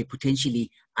that said, okay,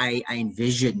 potentially I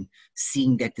envision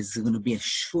seeing that there's going to be a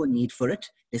sure need for it.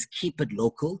 Let's keep it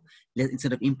local.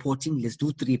 Instead of importing, let's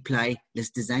do 3-ply.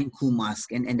 Let's design cool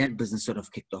masks. And that business sort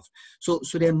of kicked off. So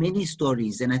there are many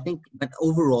stories. And I think, but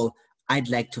overall, I'd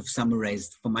like to have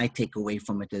summarized for my takeaway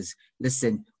from it is,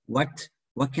 listen, what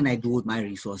can I do with my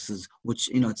resources? Which,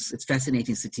 it's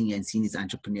fascinating sitting here and seeing these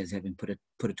entrepreneurs having put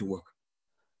it to work.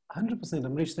 100%.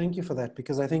 Amrish, thank you for that,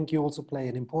 because I think you also play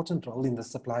an important role in the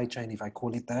supply chain, if I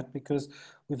call it that, because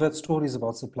we've heard stories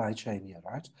about supply chain here,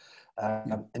 right?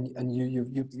 And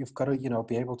you've got to,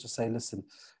 be able to say, listen,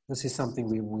 this is something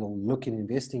we will look in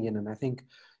investing in. And I think,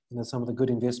 some of the good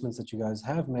investments that you guys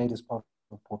have made as part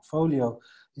of the portfolio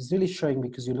is really showing,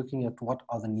 because you're looking at what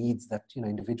are the needs that,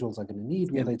 individuals are going to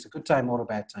need, whether it's a good time or a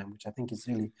bad time, which I think is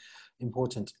really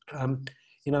important. I'm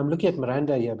looking at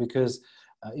Miranda here because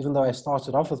even though I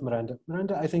started off with Miranda,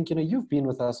 I think, you've been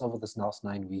with us over this last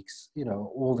 9 weeks,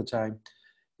 all the time.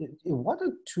 What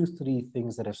are 2, 3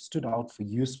 things that have stood out for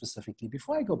you specifically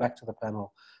before I go back to the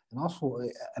panel and ask for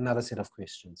another set of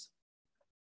questions?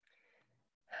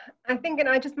 I think, and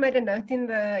I just made a note in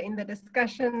the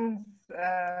discussions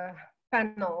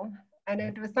panel, and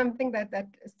it was something that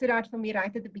stood out for me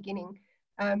right at the beginning.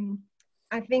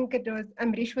 I think it was,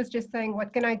 Amrish was just saying,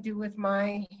 what can I do with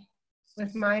my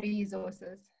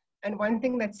resources? And one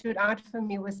thing that stood out for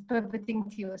me was pivoting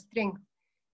to your strength.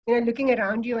 Looking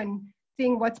around you and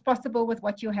seeing what's possible with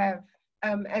what you have,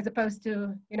 as opposed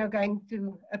to, going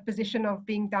to a position of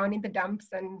being down in the dumps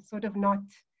and sort of not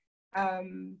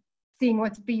seeing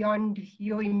what's beyond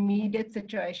your immediate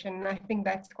situation. I think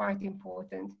that's quite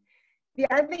important. The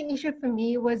other issue for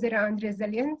me was around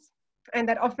resilience, and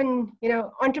that often,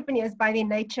 entrepreneurs by their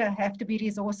nature have to be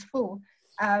resourceful.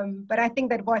 But I think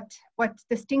that what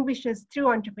distinguishes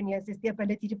true entrepreneurs is the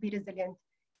ability to be resilient,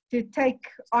 to take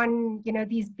on,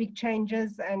 these big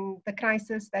changes and the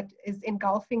crisis that is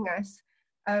engulfing us,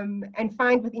 and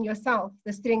find within yourself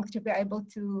the strength to be able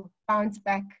to bounce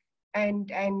back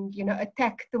and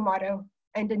attack tomorrow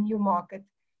and a new market.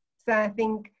 So I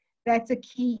think that's a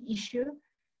key issue.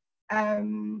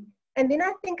 And then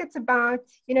I think it's about,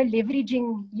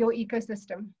 leveraging your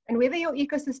ecosystem, and whether your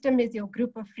ecosystem is your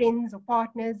group of friends or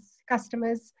partners,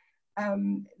 customers,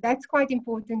 that's quite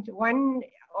important. One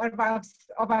of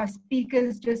our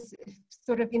speakers just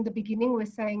sort of in the beginning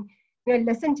was saying,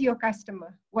 listen to your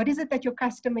customer. What is it that your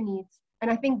customer needs? And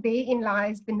I think therein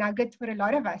lies the nugget for a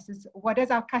lot of us is, what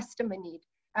does our customer need?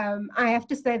 I have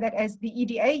to say that as the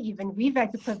EDA, even we've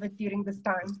had to pivot during this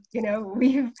time.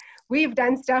 We've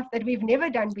done stuff that we've never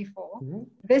done before. Mm-hmm.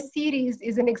 This series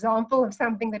is an example of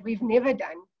something that we've never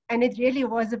done. And it really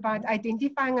was about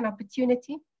identifying an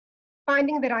opportunity,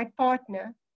 finding the right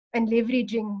partner, and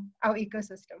leveraging our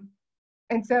ecosystem.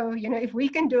 And so, if we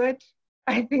can do it,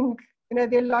 I think,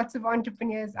 there are lots of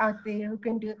entrepreneurs out there who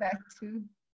can do that too.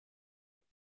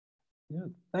 Yeah,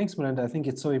 thanks, Miranda. I think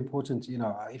it's so important.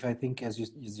 If I think as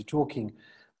you're talking,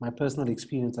 my personal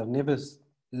experience, I've never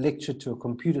lectured to a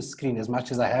computer screen as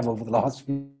much as I have over the last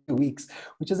few weeks,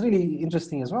 which is really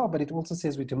interesting as well. But it also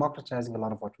says we're democratizing a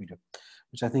lot of what we do,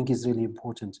 which I think is really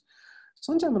important.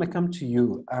 Sonja, I'm going to come to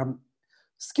you.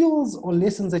 Skills or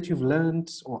lessons that you've learned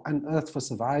or unearthed for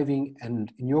surviving,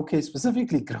 and in your case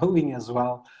specifically growing as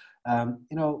well.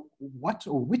 What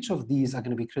or which of these are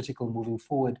going to be critical moving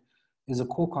forward is a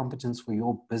core competence for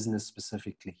your business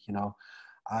specifically?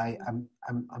 I'm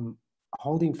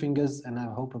holding fingers, and I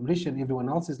hope Amrish and everyone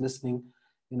else is listening.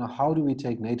 How do we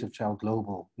take Native Child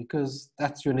global? Because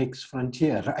that's your next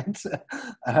frontier, right?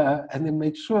 And then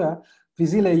make sure,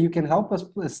 Vizile, you can help us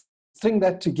string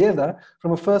that together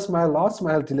from a first mile, last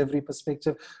mile delivery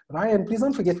perspective. Ryan, please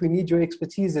don't forget we need your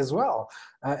expertise as well.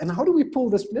 And how do we pull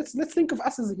this? Let's think of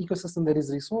us as an ecosystem that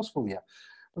is resourceful here.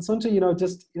 But Sonja,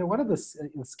 what are the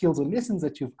skills or lessons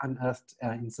that you've unearthed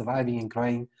in surviving and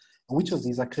growing? And which of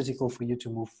these are critical for you to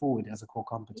move forward as a core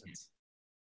competence?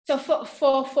 So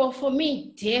for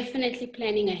me, definitely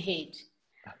planning ahead.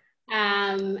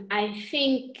 I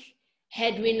think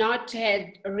had we not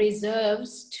had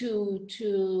reserves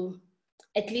to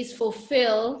at least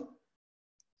fulfill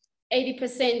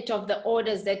 80% of the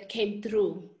orders that came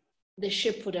through, the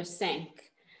ship would have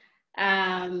sank.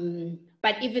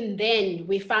 But even then,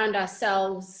 we found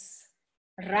ourselves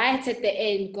right at the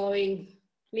end going,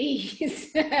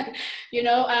 please,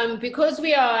 because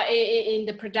we are in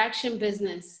the production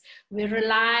business, we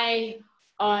rely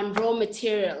on raw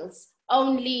materials.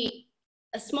 Only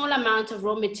a small amount of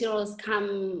raw materials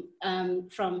come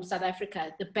from South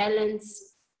Africa. The balance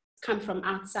come from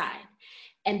outside,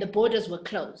 and the borders were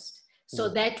closed. So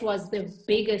that was the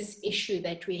biggest issue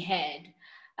that we had.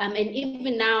 And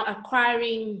even now,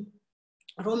 acquiring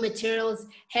raw materials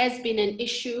has been an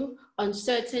issue on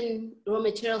certain raw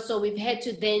materials. So we've had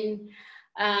to then,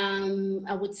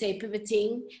 I would say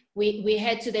pivoting, we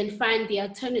had to then find the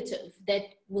alternative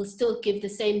that will still give the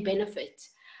same benefit.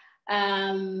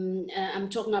 I'm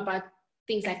talking about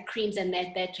things like creams and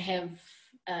that have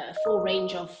a full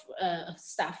range of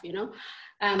stuff, you know.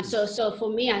 So for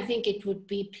me, I think it would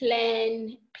be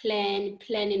plan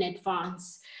in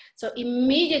advance. So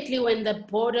immediately when the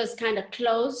borders kind of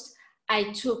closed,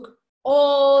 I took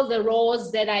all the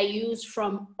raws that I used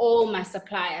from all my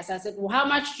suppliers. I said, well, how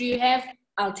much do you have?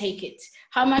 I'll take it.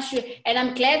 How much? And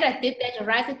I'm glad I did that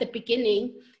right at the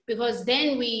beginning, because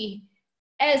then we,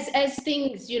 as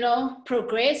things, you know,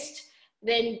 progressed,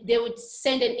 then they would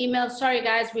send an email, sorry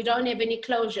guys, we don't have any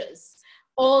closures.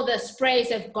 All the sprays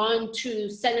have gone to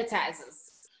sanitizers,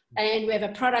 and we have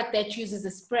a product that uses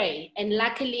a spray. And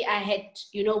luckily I had,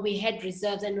 you know, we had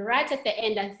reserves, and right at the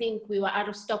end, I think we were out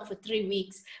of stock for 3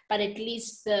 weeks, but at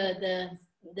least the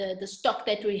stock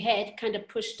that we had kind of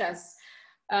pushed us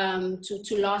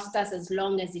to last us as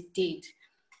long as it did.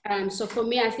 So for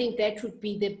me, I think that would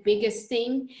be the biggest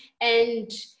thing.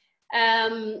 And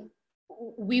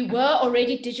we were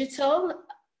already digital.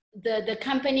 The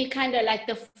company kind of like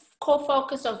the core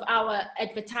focus of our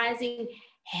advertising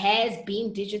has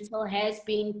been digital, has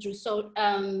been through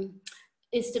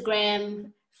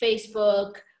Instagram,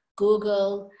 Facebook,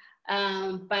 Google.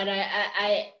 But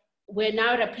we're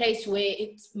now at a place where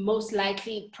it's most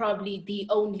likely probably the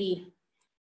only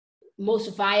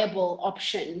most viable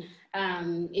option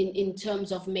in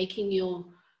terms of making your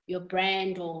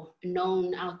brand or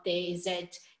known out there, is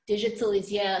that digital is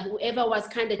here. Whoever was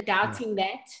kind of doubting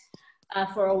that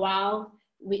for a while,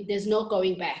 there's no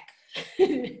going back.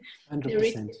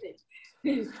 100%.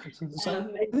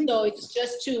 So it's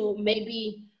just to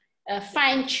maybe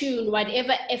fine tune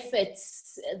whatever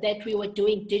efforts that we were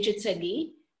doing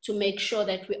digitally to make sure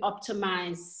that we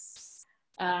optimize,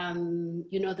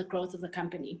 you know, the growth of the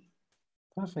company.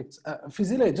 Perfect.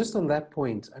 Fizile, just on that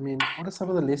point, I mean, what are some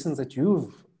of the lessons that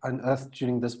you've unearthed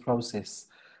during this process?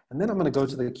 And then I'm going to go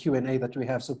to the Q&A that we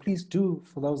have. So please do,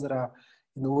 for those that are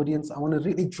in the audience, I want to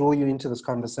really draw you into this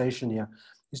conversation here,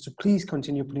 is to please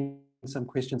continue putting some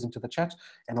questions into the chat,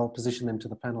 and I'll position them to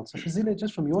the panel. So Fizile,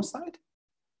 just from your side.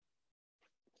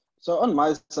 So on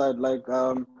my side, like,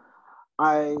 I'm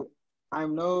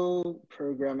no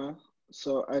programmer,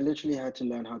 so I literally had to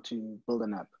learn how to build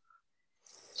an app.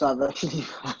 So I've actually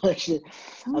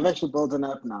built an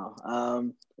app now.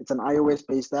 It's an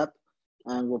iOS-based app,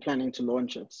 and we're planning to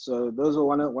launch it. So those are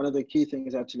one of the key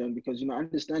things I had to learn, because, you know,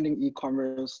 understanding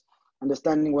e-commerce,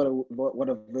 understanding what a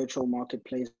virtual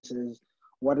marketplace is,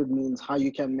 what it means, how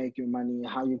you can make your money,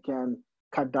 how you can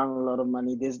cut down a lot of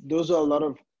money. Those are a lot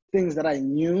of things that I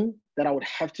knew that I would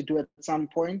have to do at some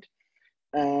point.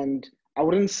 And I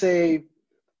wouldn't say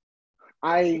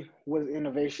I was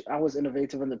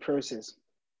innovative in the process.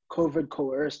 COVID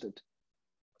coerced it.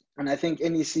 And I think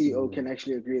any CEO can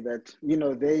actually agree that, you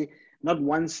know, not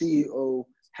one CEO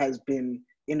has been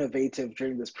innovative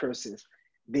during this process.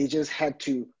 They just had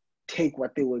to take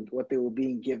what they were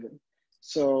being given.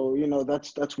 So, you know,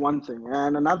 that's one thing.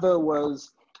 And another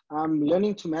was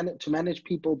learning to manage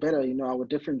people better. You know, our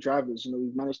different drivers. You know,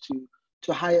 we've managed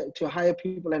to hire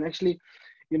people, and actually,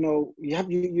 you know,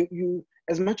 you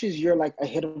as much as you're like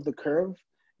ahead of the curve,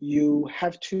 you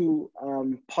have to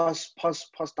pass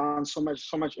down so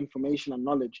much information and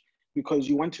knowledge, because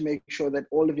you want to make sure that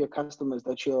all of your customers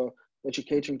that you're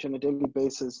catering to on a daily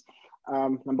basis,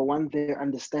 number one, they're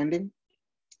understanding.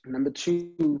 Number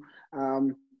two,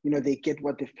 you know, they get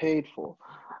what they've paid for.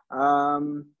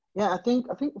 Yeah, I think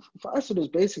for us it was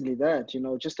basically that, you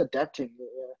know, just adapting.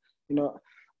 You know,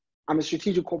 I'm a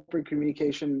strategic corporate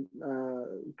communication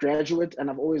graduate,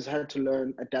 and I've always had to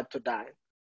learn adapt or die.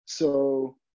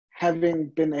 So having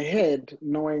been ahead,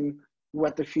 knowing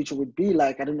what the future would be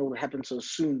like, I didn't know what would happen so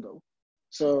soon though.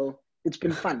 So it's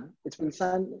been fun. It's been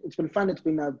fun. It's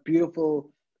been a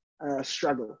beautiful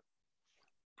struggle.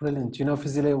 Brilliant. You know,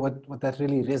 Fizile, what that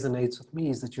really resonates with me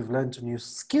is that you've learned a new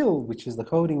skill, which is the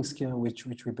coding skill, which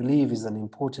we believe is an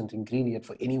important ingredient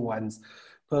for anyone's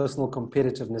personal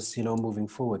competitiveness, you know, moving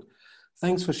forward.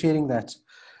 Thanks for sharing that.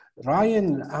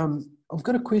 Ryan, I've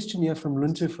got a question here from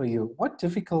Luntu for you. What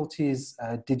difficulties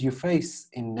did you face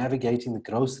in navigating the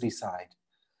grocery side?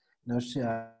 You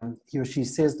know, he or she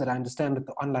says that I understand that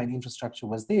the online infrastructure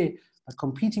was there, but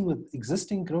competing with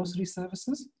existing grocery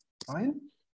services, Ryan?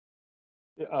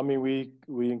 Yeah, I mean,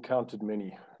 we encountered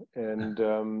many, and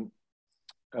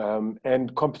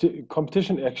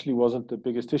competition actually wasn't the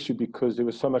biggest issue because there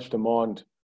was so much demand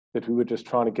that we were just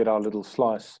trying to get our little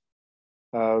slice.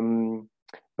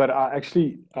 But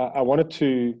I wanted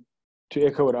to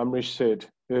echo what Amrish said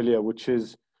earlier, which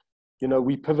is, you know,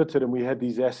 we pivoted and we had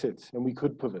these assets and we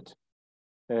could pivot.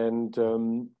 And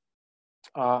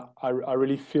I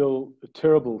really feel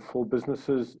terrible for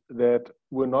businesses that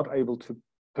were not able to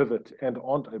pivot and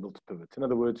aren't able to pivot. In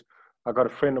other words, I got a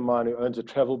friend of mine who owns a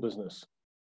travel business.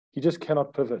 He just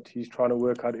cannot pivot. He's trying to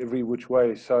work out every which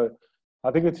way. So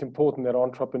I think it's important that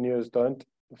entrepreneurs don't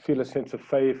feel a sense of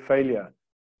failure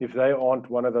if they aren't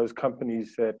one of those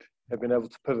companies that have been able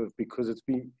to pivot, because it's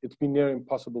been near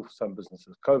impossible for some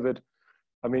businesses. COVID,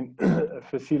 I mean,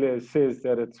 Facile says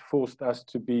that it's forced us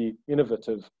to be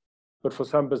innovative, but for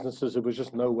some businesses, there was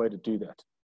just no way to do that.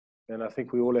 And I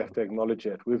think we all have to acknowledge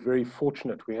that. We're very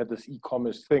fortunate. We had this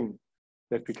e-commerce thing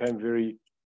that became very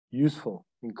useful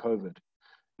in COVID.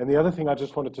 And the other thing I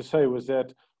just wanted to say was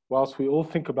that whilst we all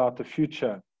think about the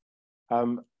future,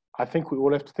 I think we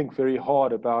all have to think very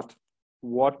hard about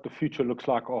what the future looks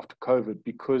like after COVID,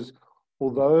 because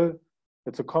although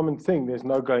it's a common thing, there's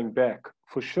no going back.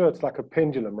 For sure, it's like a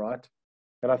pendulum, right?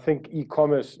 And I think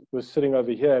e-commerce was sitting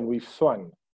over here and we've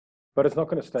swung, but it's not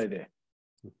going to stay there.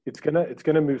 It's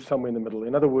gonna move somewhere in the middle.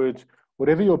 In other words,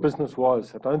 whatever your business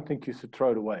was, I don't think you should throw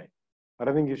it away. I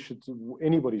don't think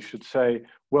anybody should say,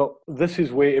 well, this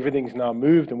is where everything's now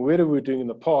moved and whatever we were doing in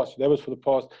the past, that was for the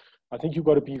past. I think you've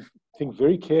got to think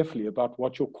very carefully about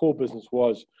what your core business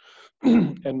was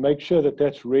and make sure that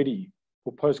that's ready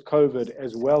for post-COVID,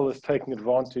 as well as taking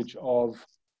advantage of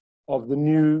the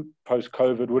new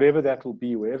post-COVID, whatever that will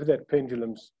be, wherever that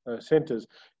pendulum centers.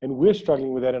 And we're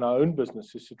struggling with that in our own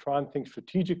business, is to try and think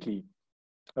strategically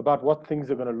about what things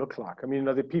are going to look like. I mean,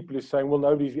 there are people who are saying, well,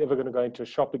 nobody's ever going to go into a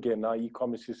shop again. Now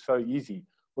e-commerce is so easy.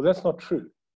 Well, that's not true.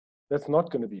 That's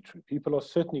not going to be true. People are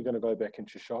certainly going to go back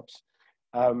into shops.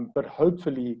 But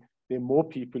hopefully there are more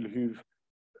people who've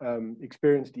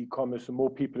experienced e-commerce and more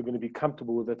people are going to be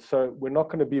comfortable with it. So we're not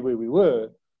going to be where we were,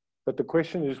 but the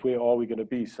question is, where are we going to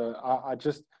be? So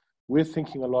we're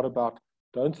thinking a lot about,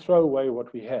 don't throw away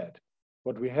what we had.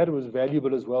 What we had was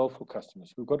valuable as well for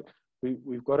customers. We've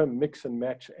got to mix and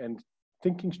match, and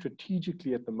thinking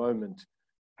strategically at the moment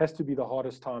has to be the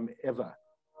hardest time ever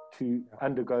to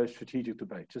undergo strategic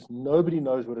debate. Just nobody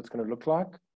knows what it's going to look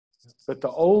like, but the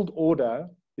old order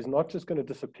is not just going to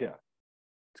disappear.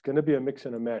 It's going to be a mix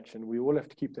and a match, and we all have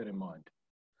to keep that in mind,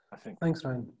 I think. Thanks,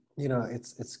 Ryan. You know,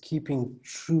 it's keeping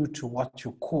true to what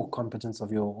your core competence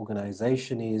of your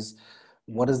organization is.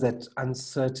 What does that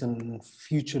uncertain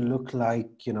future look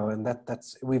like? You know, and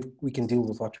that's we can deal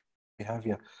with what we have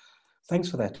here. Thanks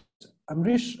for that.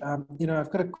 Amrish, you know, I've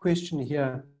got a question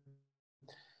here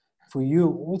for you,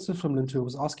 also from Lintu, who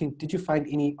was asking, did you find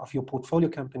any of your portfolio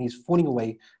companies falling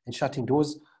away and shutting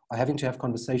doors, or having to have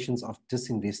conversations of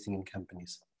disinvesting in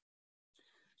companies?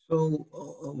 So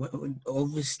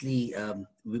obviously,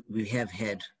 we have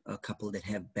had a couple that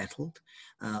have battled,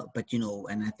 but, you know,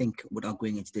 and I think without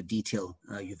going into the detail,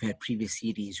 you've had previous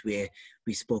series where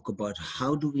we spoke about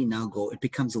how do we now go, it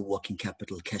becomes a working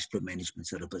capital cash flow management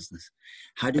sort of business.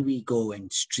 How do we go and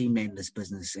streamline this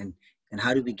business, and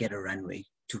how do we get a runway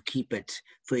to keep it?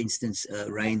 For instance,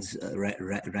 Ryan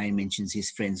mentions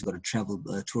his friend's got a travel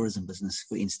tourism business,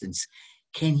 for instance.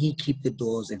 Can he keep the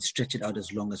doors and stretch it out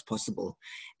as long as possible?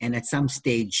 And at some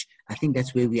stage, I think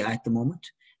that's where we are at the moment.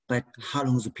 But how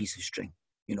long is a piece of string,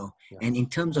 you know? Yeah. And in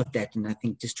terms of that, and I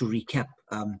think just to recap,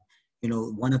 you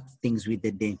know, one of the things we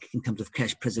did in terms of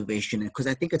cash preservation, because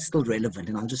I think it's still relevant,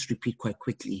 and I'll just repeat quite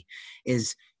quickly,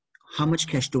 is how much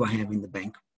cash do I have in the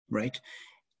bank, right?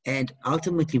 And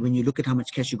ultimately, when you look at how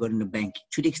much cash you got in the bank,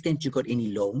 to the extent you got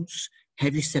any loans,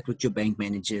 have you sat with your bank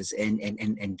managers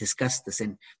and discussed this?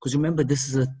 And because remember,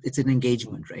 it's an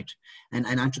engagement, right? And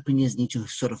entrepreneurs need to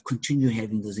sort of continue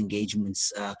having those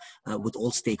engagements with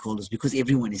all stakeholders, because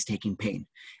everyone is taking pain.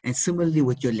 And similarly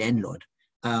with your landlord,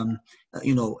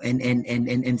 you know,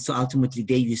 and so ultimately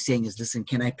there you're saying is, listen,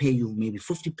 can I pay you maybe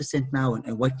 50% now,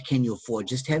 and what can you afford?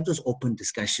 Just have those open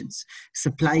discussions.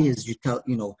 Suppliers, you tell,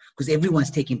 you know, because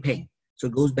everyone's taking pain. So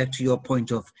it goes back to your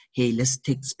point of, hey, let's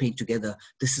take this pain together.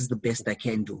 This is the best I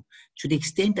can do. To the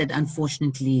extent that,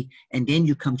 unfortunately, and then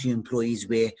you come to your employees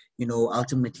where, you know,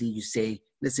 ultimately you say,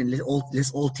 listen,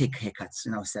 let's all take haircuts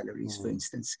in our salaries, for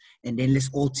instance, and then let's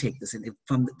all take this, and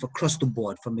from across the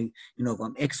board, from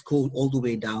Exco all the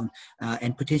way down,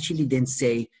 and potentially then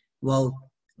say, well,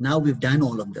 Now we've done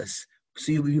all of this.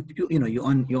 So you're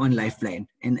on Lifeline,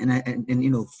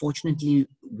 and fortunately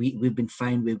we've been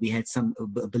fine where we had some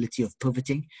ability of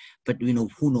pivoting, but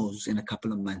who knows, in a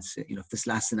couple of months, if this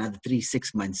lasts another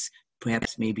 3-6 months,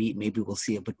 perhaps maybe we'll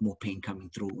see a bit more pain coming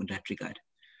through in that regard.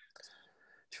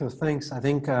 Sure, thanks. I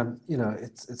think,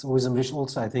 it's always a wish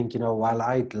also. I think, while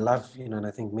I'd love, and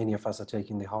I think many of us are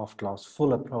taking the half glass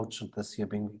full approach this year,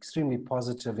 being extremely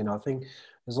positive, I think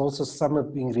there's also some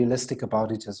of being realistic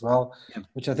about it as well, yeah.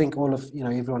 Which I think all of,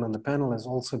 everyone on the panel has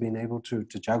also been able to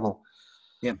juggle.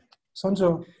 Yeah.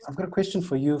 Sonjo, I've got a question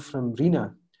for you from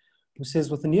Rina, who says,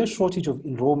 with the near shortage of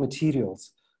raw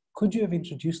materials, could you have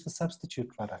introduced the substitute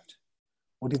product?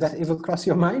 Or did that ever cross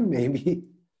your mind, maybe?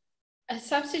 A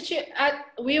substitute,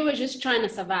 we were just trying to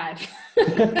survive.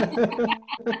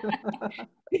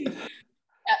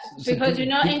 Because,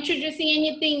 introducing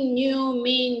anything new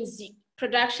means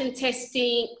production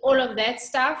testing, all of that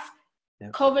stuff. Yeah.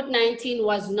 COVID-19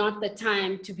 was not the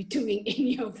time to be doing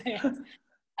any of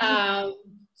that.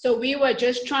 So we were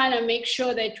just trying to make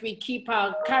sure that we keep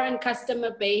our current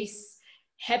customer base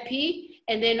happy,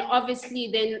 and then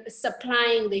obviously then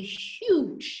supplying the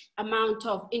huge amount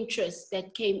of interest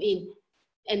that came in,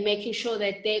 and making sure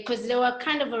that because they were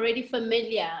kind of already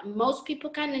familiar. Most people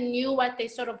kind of knew what they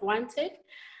sort of wanted.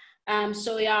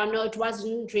 So yeah, no, it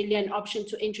wasn't really an option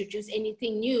to introduce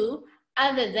anything new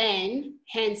other than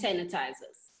hand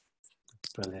sanitizers.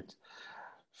 Brilliant.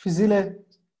 Fizile,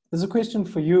 there's a question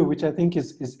for you, which I think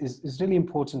is really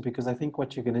important, because I think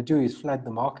what you're going to do is flood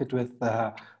the market with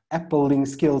app building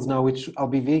skills now, which I'll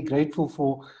be very grateful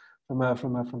for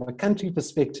from a country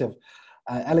perspective.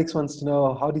 Alex wants to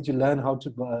know, how did you learn how to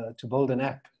build an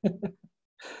app?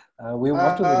 What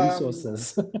were the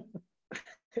resources?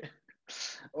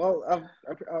 Well,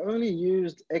 I only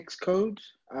used Xcode,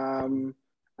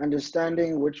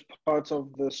 understanding which parts of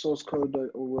the source code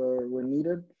were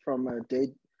needed from a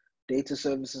data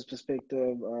services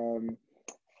perspective,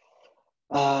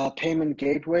 payment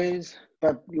gateways.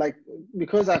 But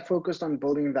because I focused on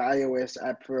building the iOS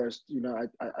app first,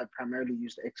 I primarily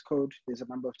used Xcode. There's a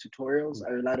number of tutorials.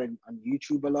 I relied on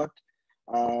YouTube a lot,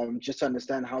 just to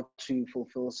understand how to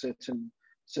fulfill certain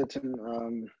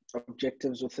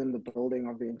objectives within the building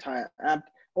of the entire app.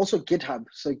 Also GitHub.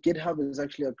 So GitHub is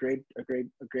actually a great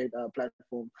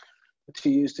platform to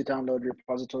use to download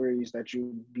repositories that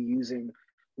you'll be using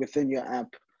within your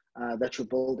app that you're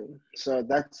building. So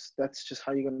that's just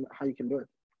how you can do it.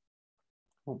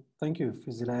 Well, thank you,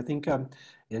 Fizile. I think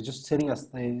just telling us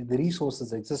the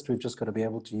resources exist, we've just got to be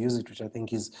able to use it, which I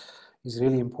think is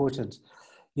really important.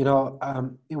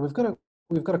 We've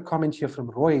got a comment here from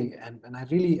Roy, and I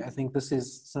think this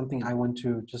is something I want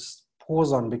to just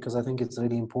pause on, because I think it's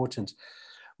really important.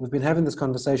 We've been having this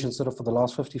conversation sort of for the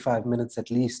last 55 minutes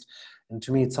at least, and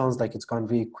to me it sounds like it's gone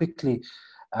very quickly.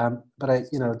 But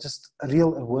just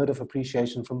a word of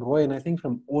appreciation from Roy, and I think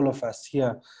from all of us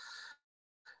here,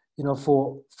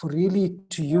 for really,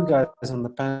 to you guys on the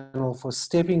panel, for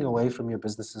stepping away from your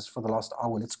businesses for the last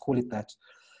hour, let's call it that,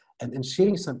 and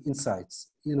sharing some insights.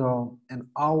 An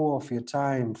hour of your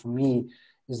time for me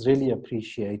is really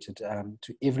appreciated.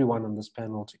 To everyone on this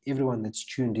panel, to everyone that's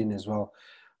tuned in as well,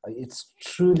 it's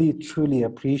truly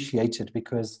appreciated,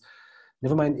 because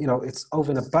never mind, it's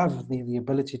over and above the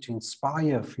ability to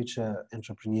inspire future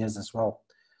entrepreneurs as well.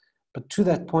 But to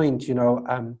that point,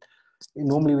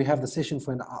 normally we have the session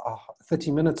for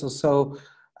 30 minutes or so.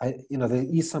 There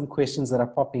is some questions that are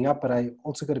popping up, but I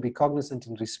also got to be cognizant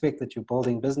and respect that you're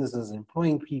building businesses,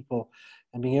 employing people,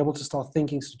 and being able to start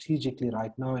thinking strategically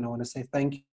right now. And I want to say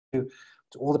thank you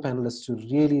to all the panelists who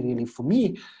really, for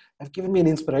me, have given me an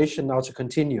inspiration now to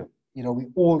continue. We're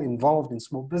all involved in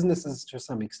small businesses to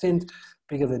some extent,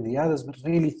 bigger than the others, but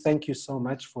really thank you so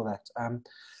much for that.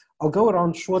 I'll go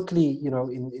around shortly,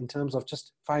 in terms of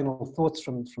just final thoughts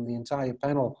from the entire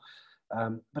panel.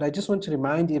 But I just want to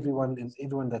remind everyone, and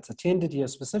everyone that's attended here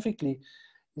specifically,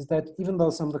 is that even though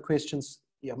some of the questions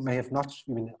may have not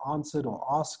been answered or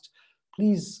asked,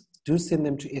 please do send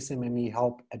them to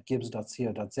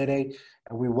smme.help@gibs.co.za,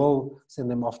 and we will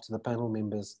send them off to the panel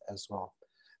members as well.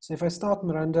 So if I start,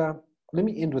 Miranda, let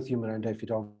me end with you, Miranda, if you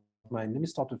don't mind. Let me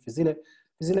start with Fizile.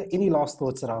 Fizile, any last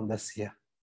thoughts around this here?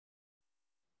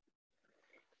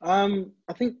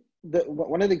 I think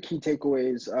one of the key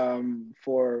takeaways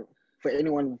for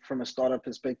anyone from a startup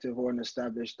perspective or an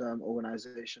established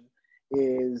organization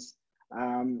is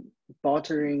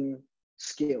bartering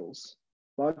skills.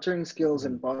 Bartering skills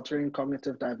and bartering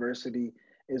cognitive diversity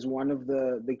is one of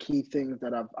the key things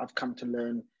that I've come to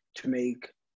learn to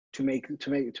make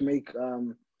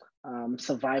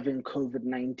surviving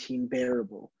COVID-19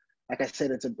 bearable. like I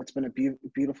said, it's been a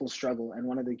beautiful struggle. And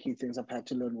one of the key things I've had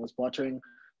to learn was bartering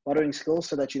skills,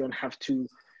 so that you don't have to,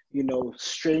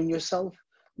 strain yourself,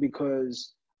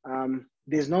 because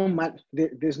there's no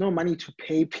money to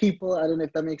pay people. I don't know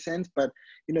if that makes sense, but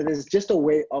there's just a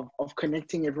way of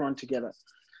connecting everyone together.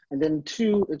 And then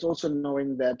two, it's also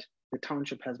knowing that the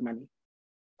township has money.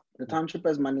 The township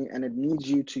has money, and it needs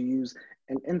you to use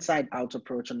an inside out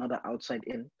approach and not an outside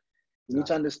in. You need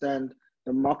to understand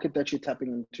the market that you're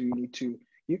tapping into.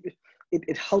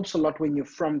 It helps a lot when you're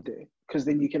from there, because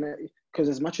then because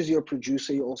as much as you're a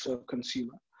producer, you're also a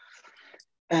consumer.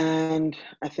 And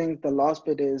I think the last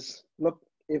bit is, look,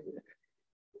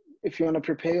 if you want to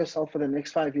prepare yourself for the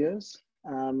next 5 years,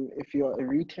 if you're a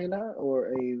retailer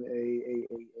or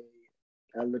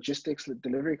a logistics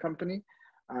delivery company,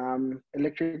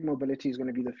 electric mobility is going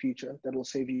to be the future. That will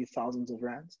save you thousands of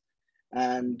rands.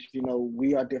 And,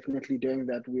 we are definitely doing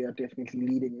that. We are definitely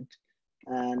leading it.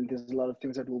 And there's a lot of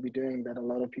things that we'll be doing that a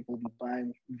lot of people will be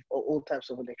buying all types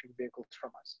of electric vehicles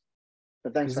from us.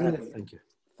 But thanks for having me. Thank you.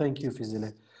 Thank you,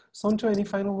 Fizile. Sonto, any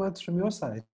final words from your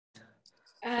side?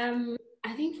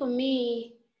 I think for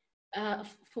me,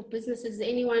 for businesses,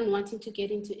 anyone wanting to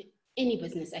get into any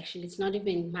business, actually, it's not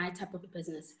even my type of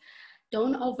business,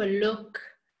 don't overlook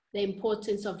the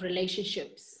importance of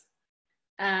relationships.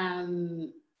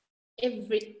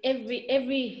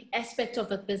 Every aspect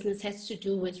of a business has to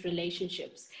do with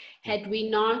relationships. Had we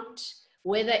not,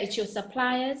 whether it's your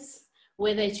suppliers,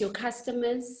 whether it's your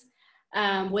customers,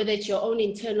 whether it's your own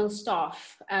internal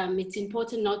staff, it's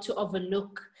important not to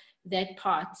overlook that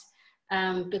part,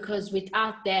 because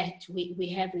without that,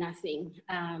 we have nothing.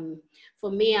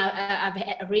 For me,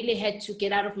 I've really had to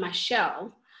get out of my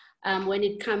shell when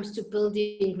it comes to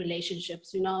building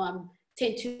relationships. I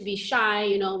tend to be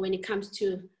shy, when it comes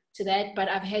to that, but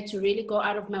I've had to really go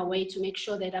out of my way to make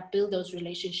sure that I build those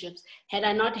relationships. Had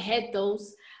I not had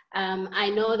those, I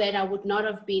know that I would not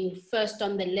have been first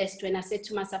on the list when I said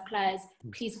to my suppliers,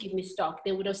 please give me stock.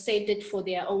 They would have saved it for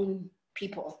their own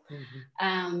people.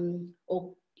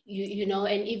 Or,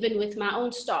 and even with my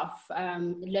own staff,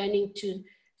 learning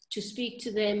to speak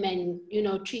to them and,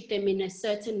 treat them in a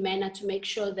certain manner to make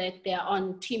sure that they're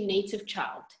on Team Native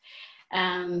Child.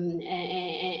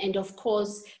 And of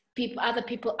course, other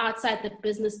people outside the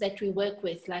business that we work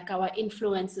with, like our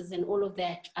influencers and all of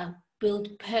that, build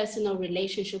personal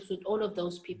relationships with all of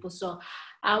those people. So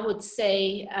I would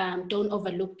say, don't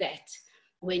overlook that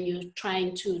when you're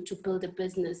trying to build a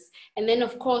business. And then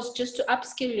of course, just to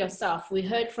upskill yourself. We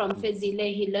heard from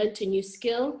Fezile, he learned a new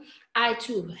skill. I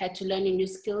too had to learn a new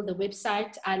skill. The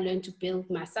website I learned to build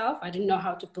myself. I didn't know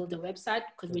how to build a website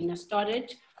because when I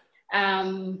started,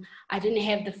 I didn't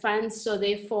have the funds. So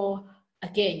therefore,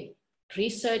 again,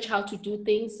 research how to do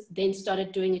things, then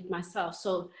started doing it myself.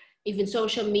 So even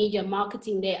social media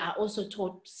marketing there, I also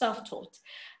self-taught.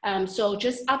 So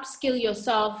just upskill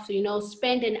yourself,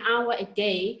 spend an hour a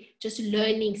day just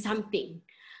learning something.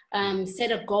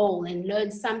 Set a goal and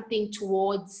learn something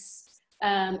towards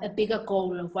a bigger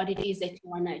goal of what it is that you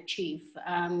want to achieve.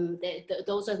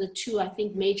 Those are the two, I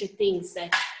think, major things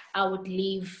that I would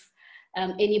leave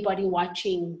anybody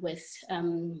watching with,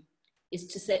 is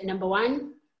to set, number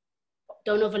one,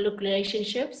 don't overlook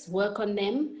relationships, work on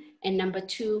them. And number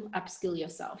two, upskill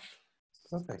yourself.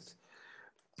 Perfect.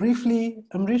 Briefly,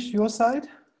 Amrish, your side?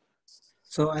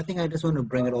 So I think I just want to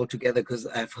bring it all together because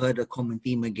I've heard a common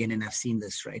theme again and I've seen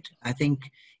this, right? I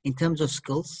think in terms of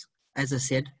skills, as I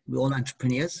said, we're all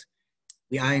entrepreneurs.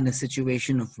 We are in a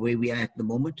situation of where we are at the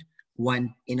moment.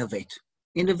 One, innovate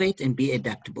and be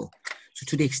adaptable. So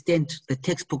to the extent the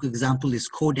textbook example is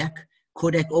Kodak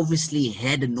obviously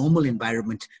had a normal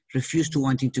environment, refused to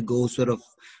wanting to go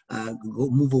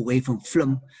move away from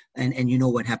film, and you know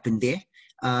what happened there.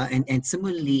 And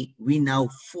similarly, we now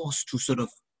forced to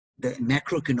the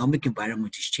macroeconomic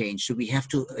environment has changed, so we have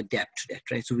to adapt to that,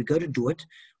 right? So we got to do it.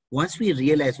 Once we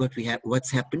realize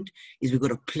what's happened, is we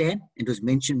got a plan. It was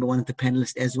mentioned by one of the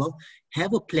panelists as well.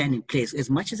 Have a plan in place. As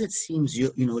much as it seems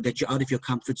that you're out of your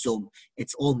comfort zone,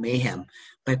 it's all mayhem,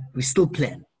 but we still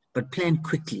plan. But plan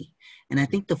quickly. And I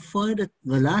think the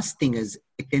last thing is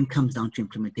it then comes down to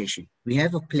implementation. We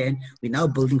have a plan. We're now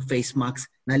building face marks.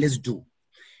 Now let's do.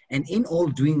 And in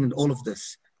doing all of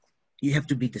this, you have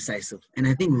to be decisive. And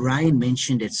I think Ryan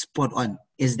mentioned it spot on,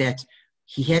 is that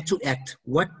he had to act.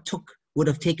 What would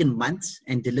have taken months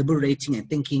and deliberating and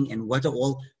thinking and what are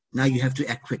all Now you have to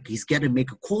act quick. He's got to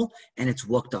make a call and it's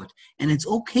worked out. And it's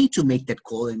okay to make that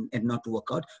call and not work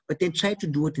out, but then try to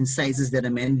do it in sizes that are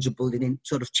manageable and then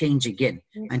sort of change again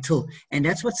and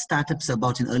that's what startups are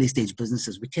about in early stage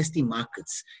businesses. We're testing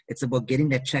markets. It's about getting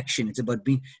that traction. It's about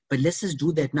but let's just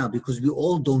do that now because we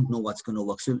all don't know what's going to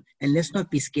work. So, and let's not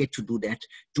be scared to do that.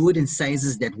 Do it in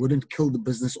sizes that wouldn't kill the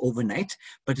business overnight.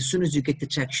 But as soon as you get the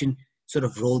traction, sort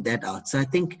of roll that out. So I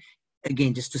think,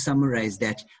 again, just to summarize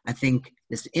that, I think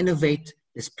let's innovate,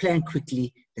 let's plan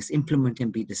quickly, let's implement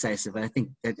and be decisive. I think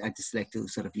that I'd just like to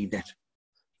sort of leave that.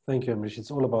 Thank you, Amrish.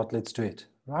 It's all about let's do it.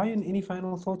 Ryan, any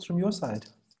final thoughts from your side?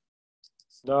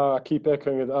 No, I keep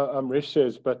echoing what Amrish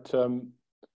says, but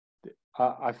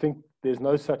I think there's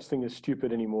no such thing as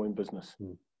stupid anymore in business.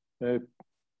 In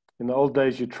the old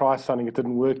days, you try something, it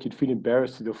didn't work, you'd feel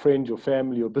embarrassed with your friends, your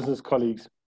family, your business colleagues.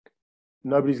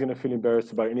 Nobody's going to feel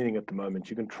embarrassed about anything at the moment.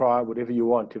 You can try whatever you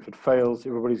want. If it fails,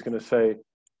 everybody's going to say,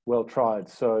 well tried.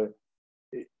 So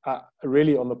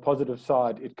really on the positive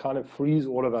side, it kind of frees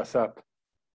all of us up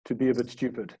to be a bit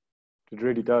stupid. It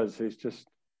really does. It's just,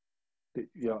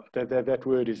 that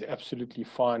word is absolutely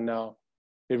fine now.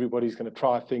 Everybody's going to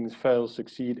try things, fail,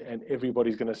 succeed, and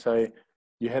everybody's going to say,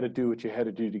 you had to do what you had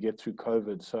to do to get through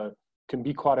COVID. So it can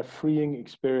be quite a freeing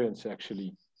experience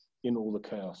actually in all the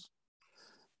chaos.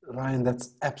 Ryan,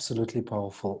 that's absolutely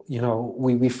powerful.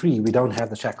 We're free. We don't have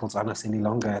the shackles on us any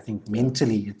longer. I think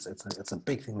mentally it's a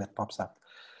big thing that pops up.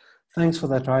 Thanks for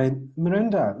that, Ryan.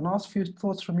 Miranda, last few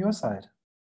thoughts from your side.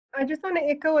 I just want to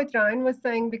echo what Ryan was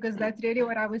saying, because that's really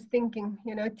what I was thinking,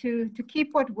 to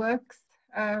keep what works,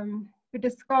 to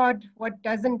discard what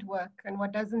doesn't work and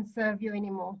what doesn't serve you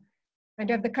anymore,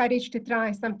 and have the courage to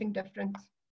try something different.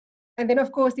 And then,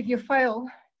 of course, if you fail,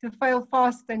 to fail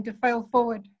fast and to fail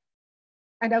forward,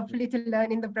 and hopefully to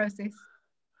learn in the process.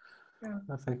 Yeah.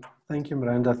 Perfect. Thank you,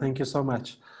 Miranda. Thank you so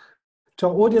much. To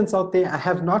our audience out there, I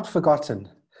have not forgotten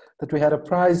that we had a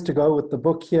prize to go with the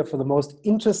book here for the most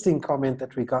interesting comment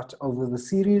that we got over the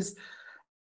series.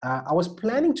 I was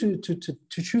planning to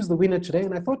choose the winner today,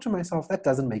 and I thought to myself, that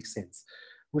doesn't make sense.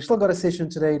 We've still got a session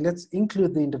today. Let's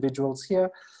include the individuals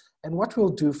here. And what we'll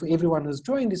do for everyone who's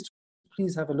joined is to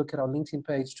please have a look at our LinkedIn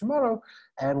page tomorrow,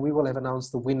 and we will have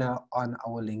announced the winner on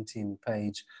our LinkedIn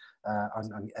page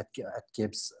at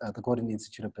GIBS, the Gordon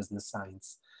Institute of Business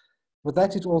Science. With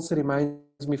that, it also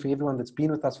reminds me, for everyone that's been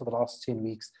with us for the last 10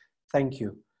 weeks, thank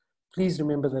you. Please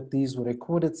remember that these were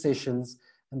recorded sessions,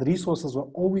 and the resources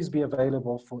will always be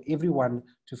available for everyone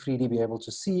to freely be able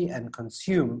to see and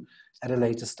consume at a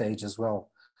later stage as well.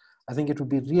 I think it would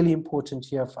be really important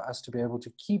here for us to be able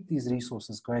to keep these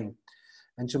resources going.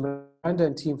 And to Miranda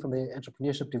and team from the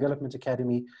Entrepreneurship Development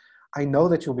Academy, I know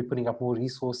that you'll be putting up more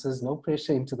resources, no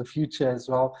pressure into the future as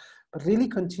well, but really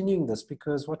continuing this,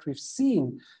 because what we've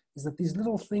seen is that these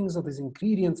little things or these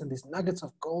ingredients and these nuggets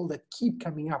of gold that keep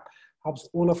coming up helps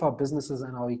all of our businesses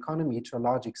and our economy to a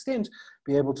large extent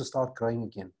be able to start growing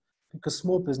again, because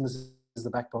small business is the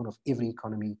backbone of every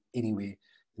economy anywhere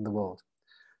in the world.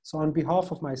 So on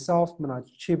behalf of myself, Manoj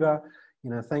Chiba,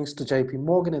 thanks to JP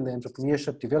Morgan and the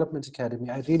Entrepreneurship Development Academy,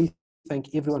 I really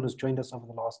thank everyone who's joined us over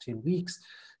the last 10 weeks.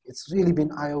 It's really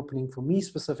been eye-opening for me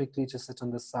specifically to sit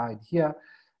on this side here.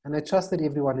 And I trust that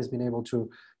everyone has been able to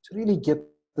really get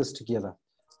this together.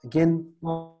 Again,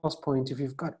 last point, if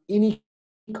you've got any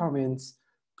comments,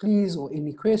 please, or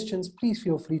any questions, please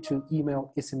feel free to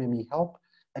email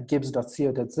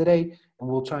smmehelp@gibs.co.za, and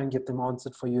we'll try and get them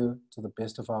answered for you to the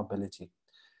best of our ability.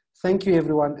 Thank you,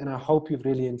 everyone, and I hope you've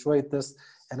really enjoyed this,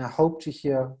 and I hope to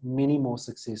hear many more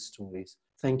success stories.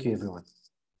 Thank you, everyone.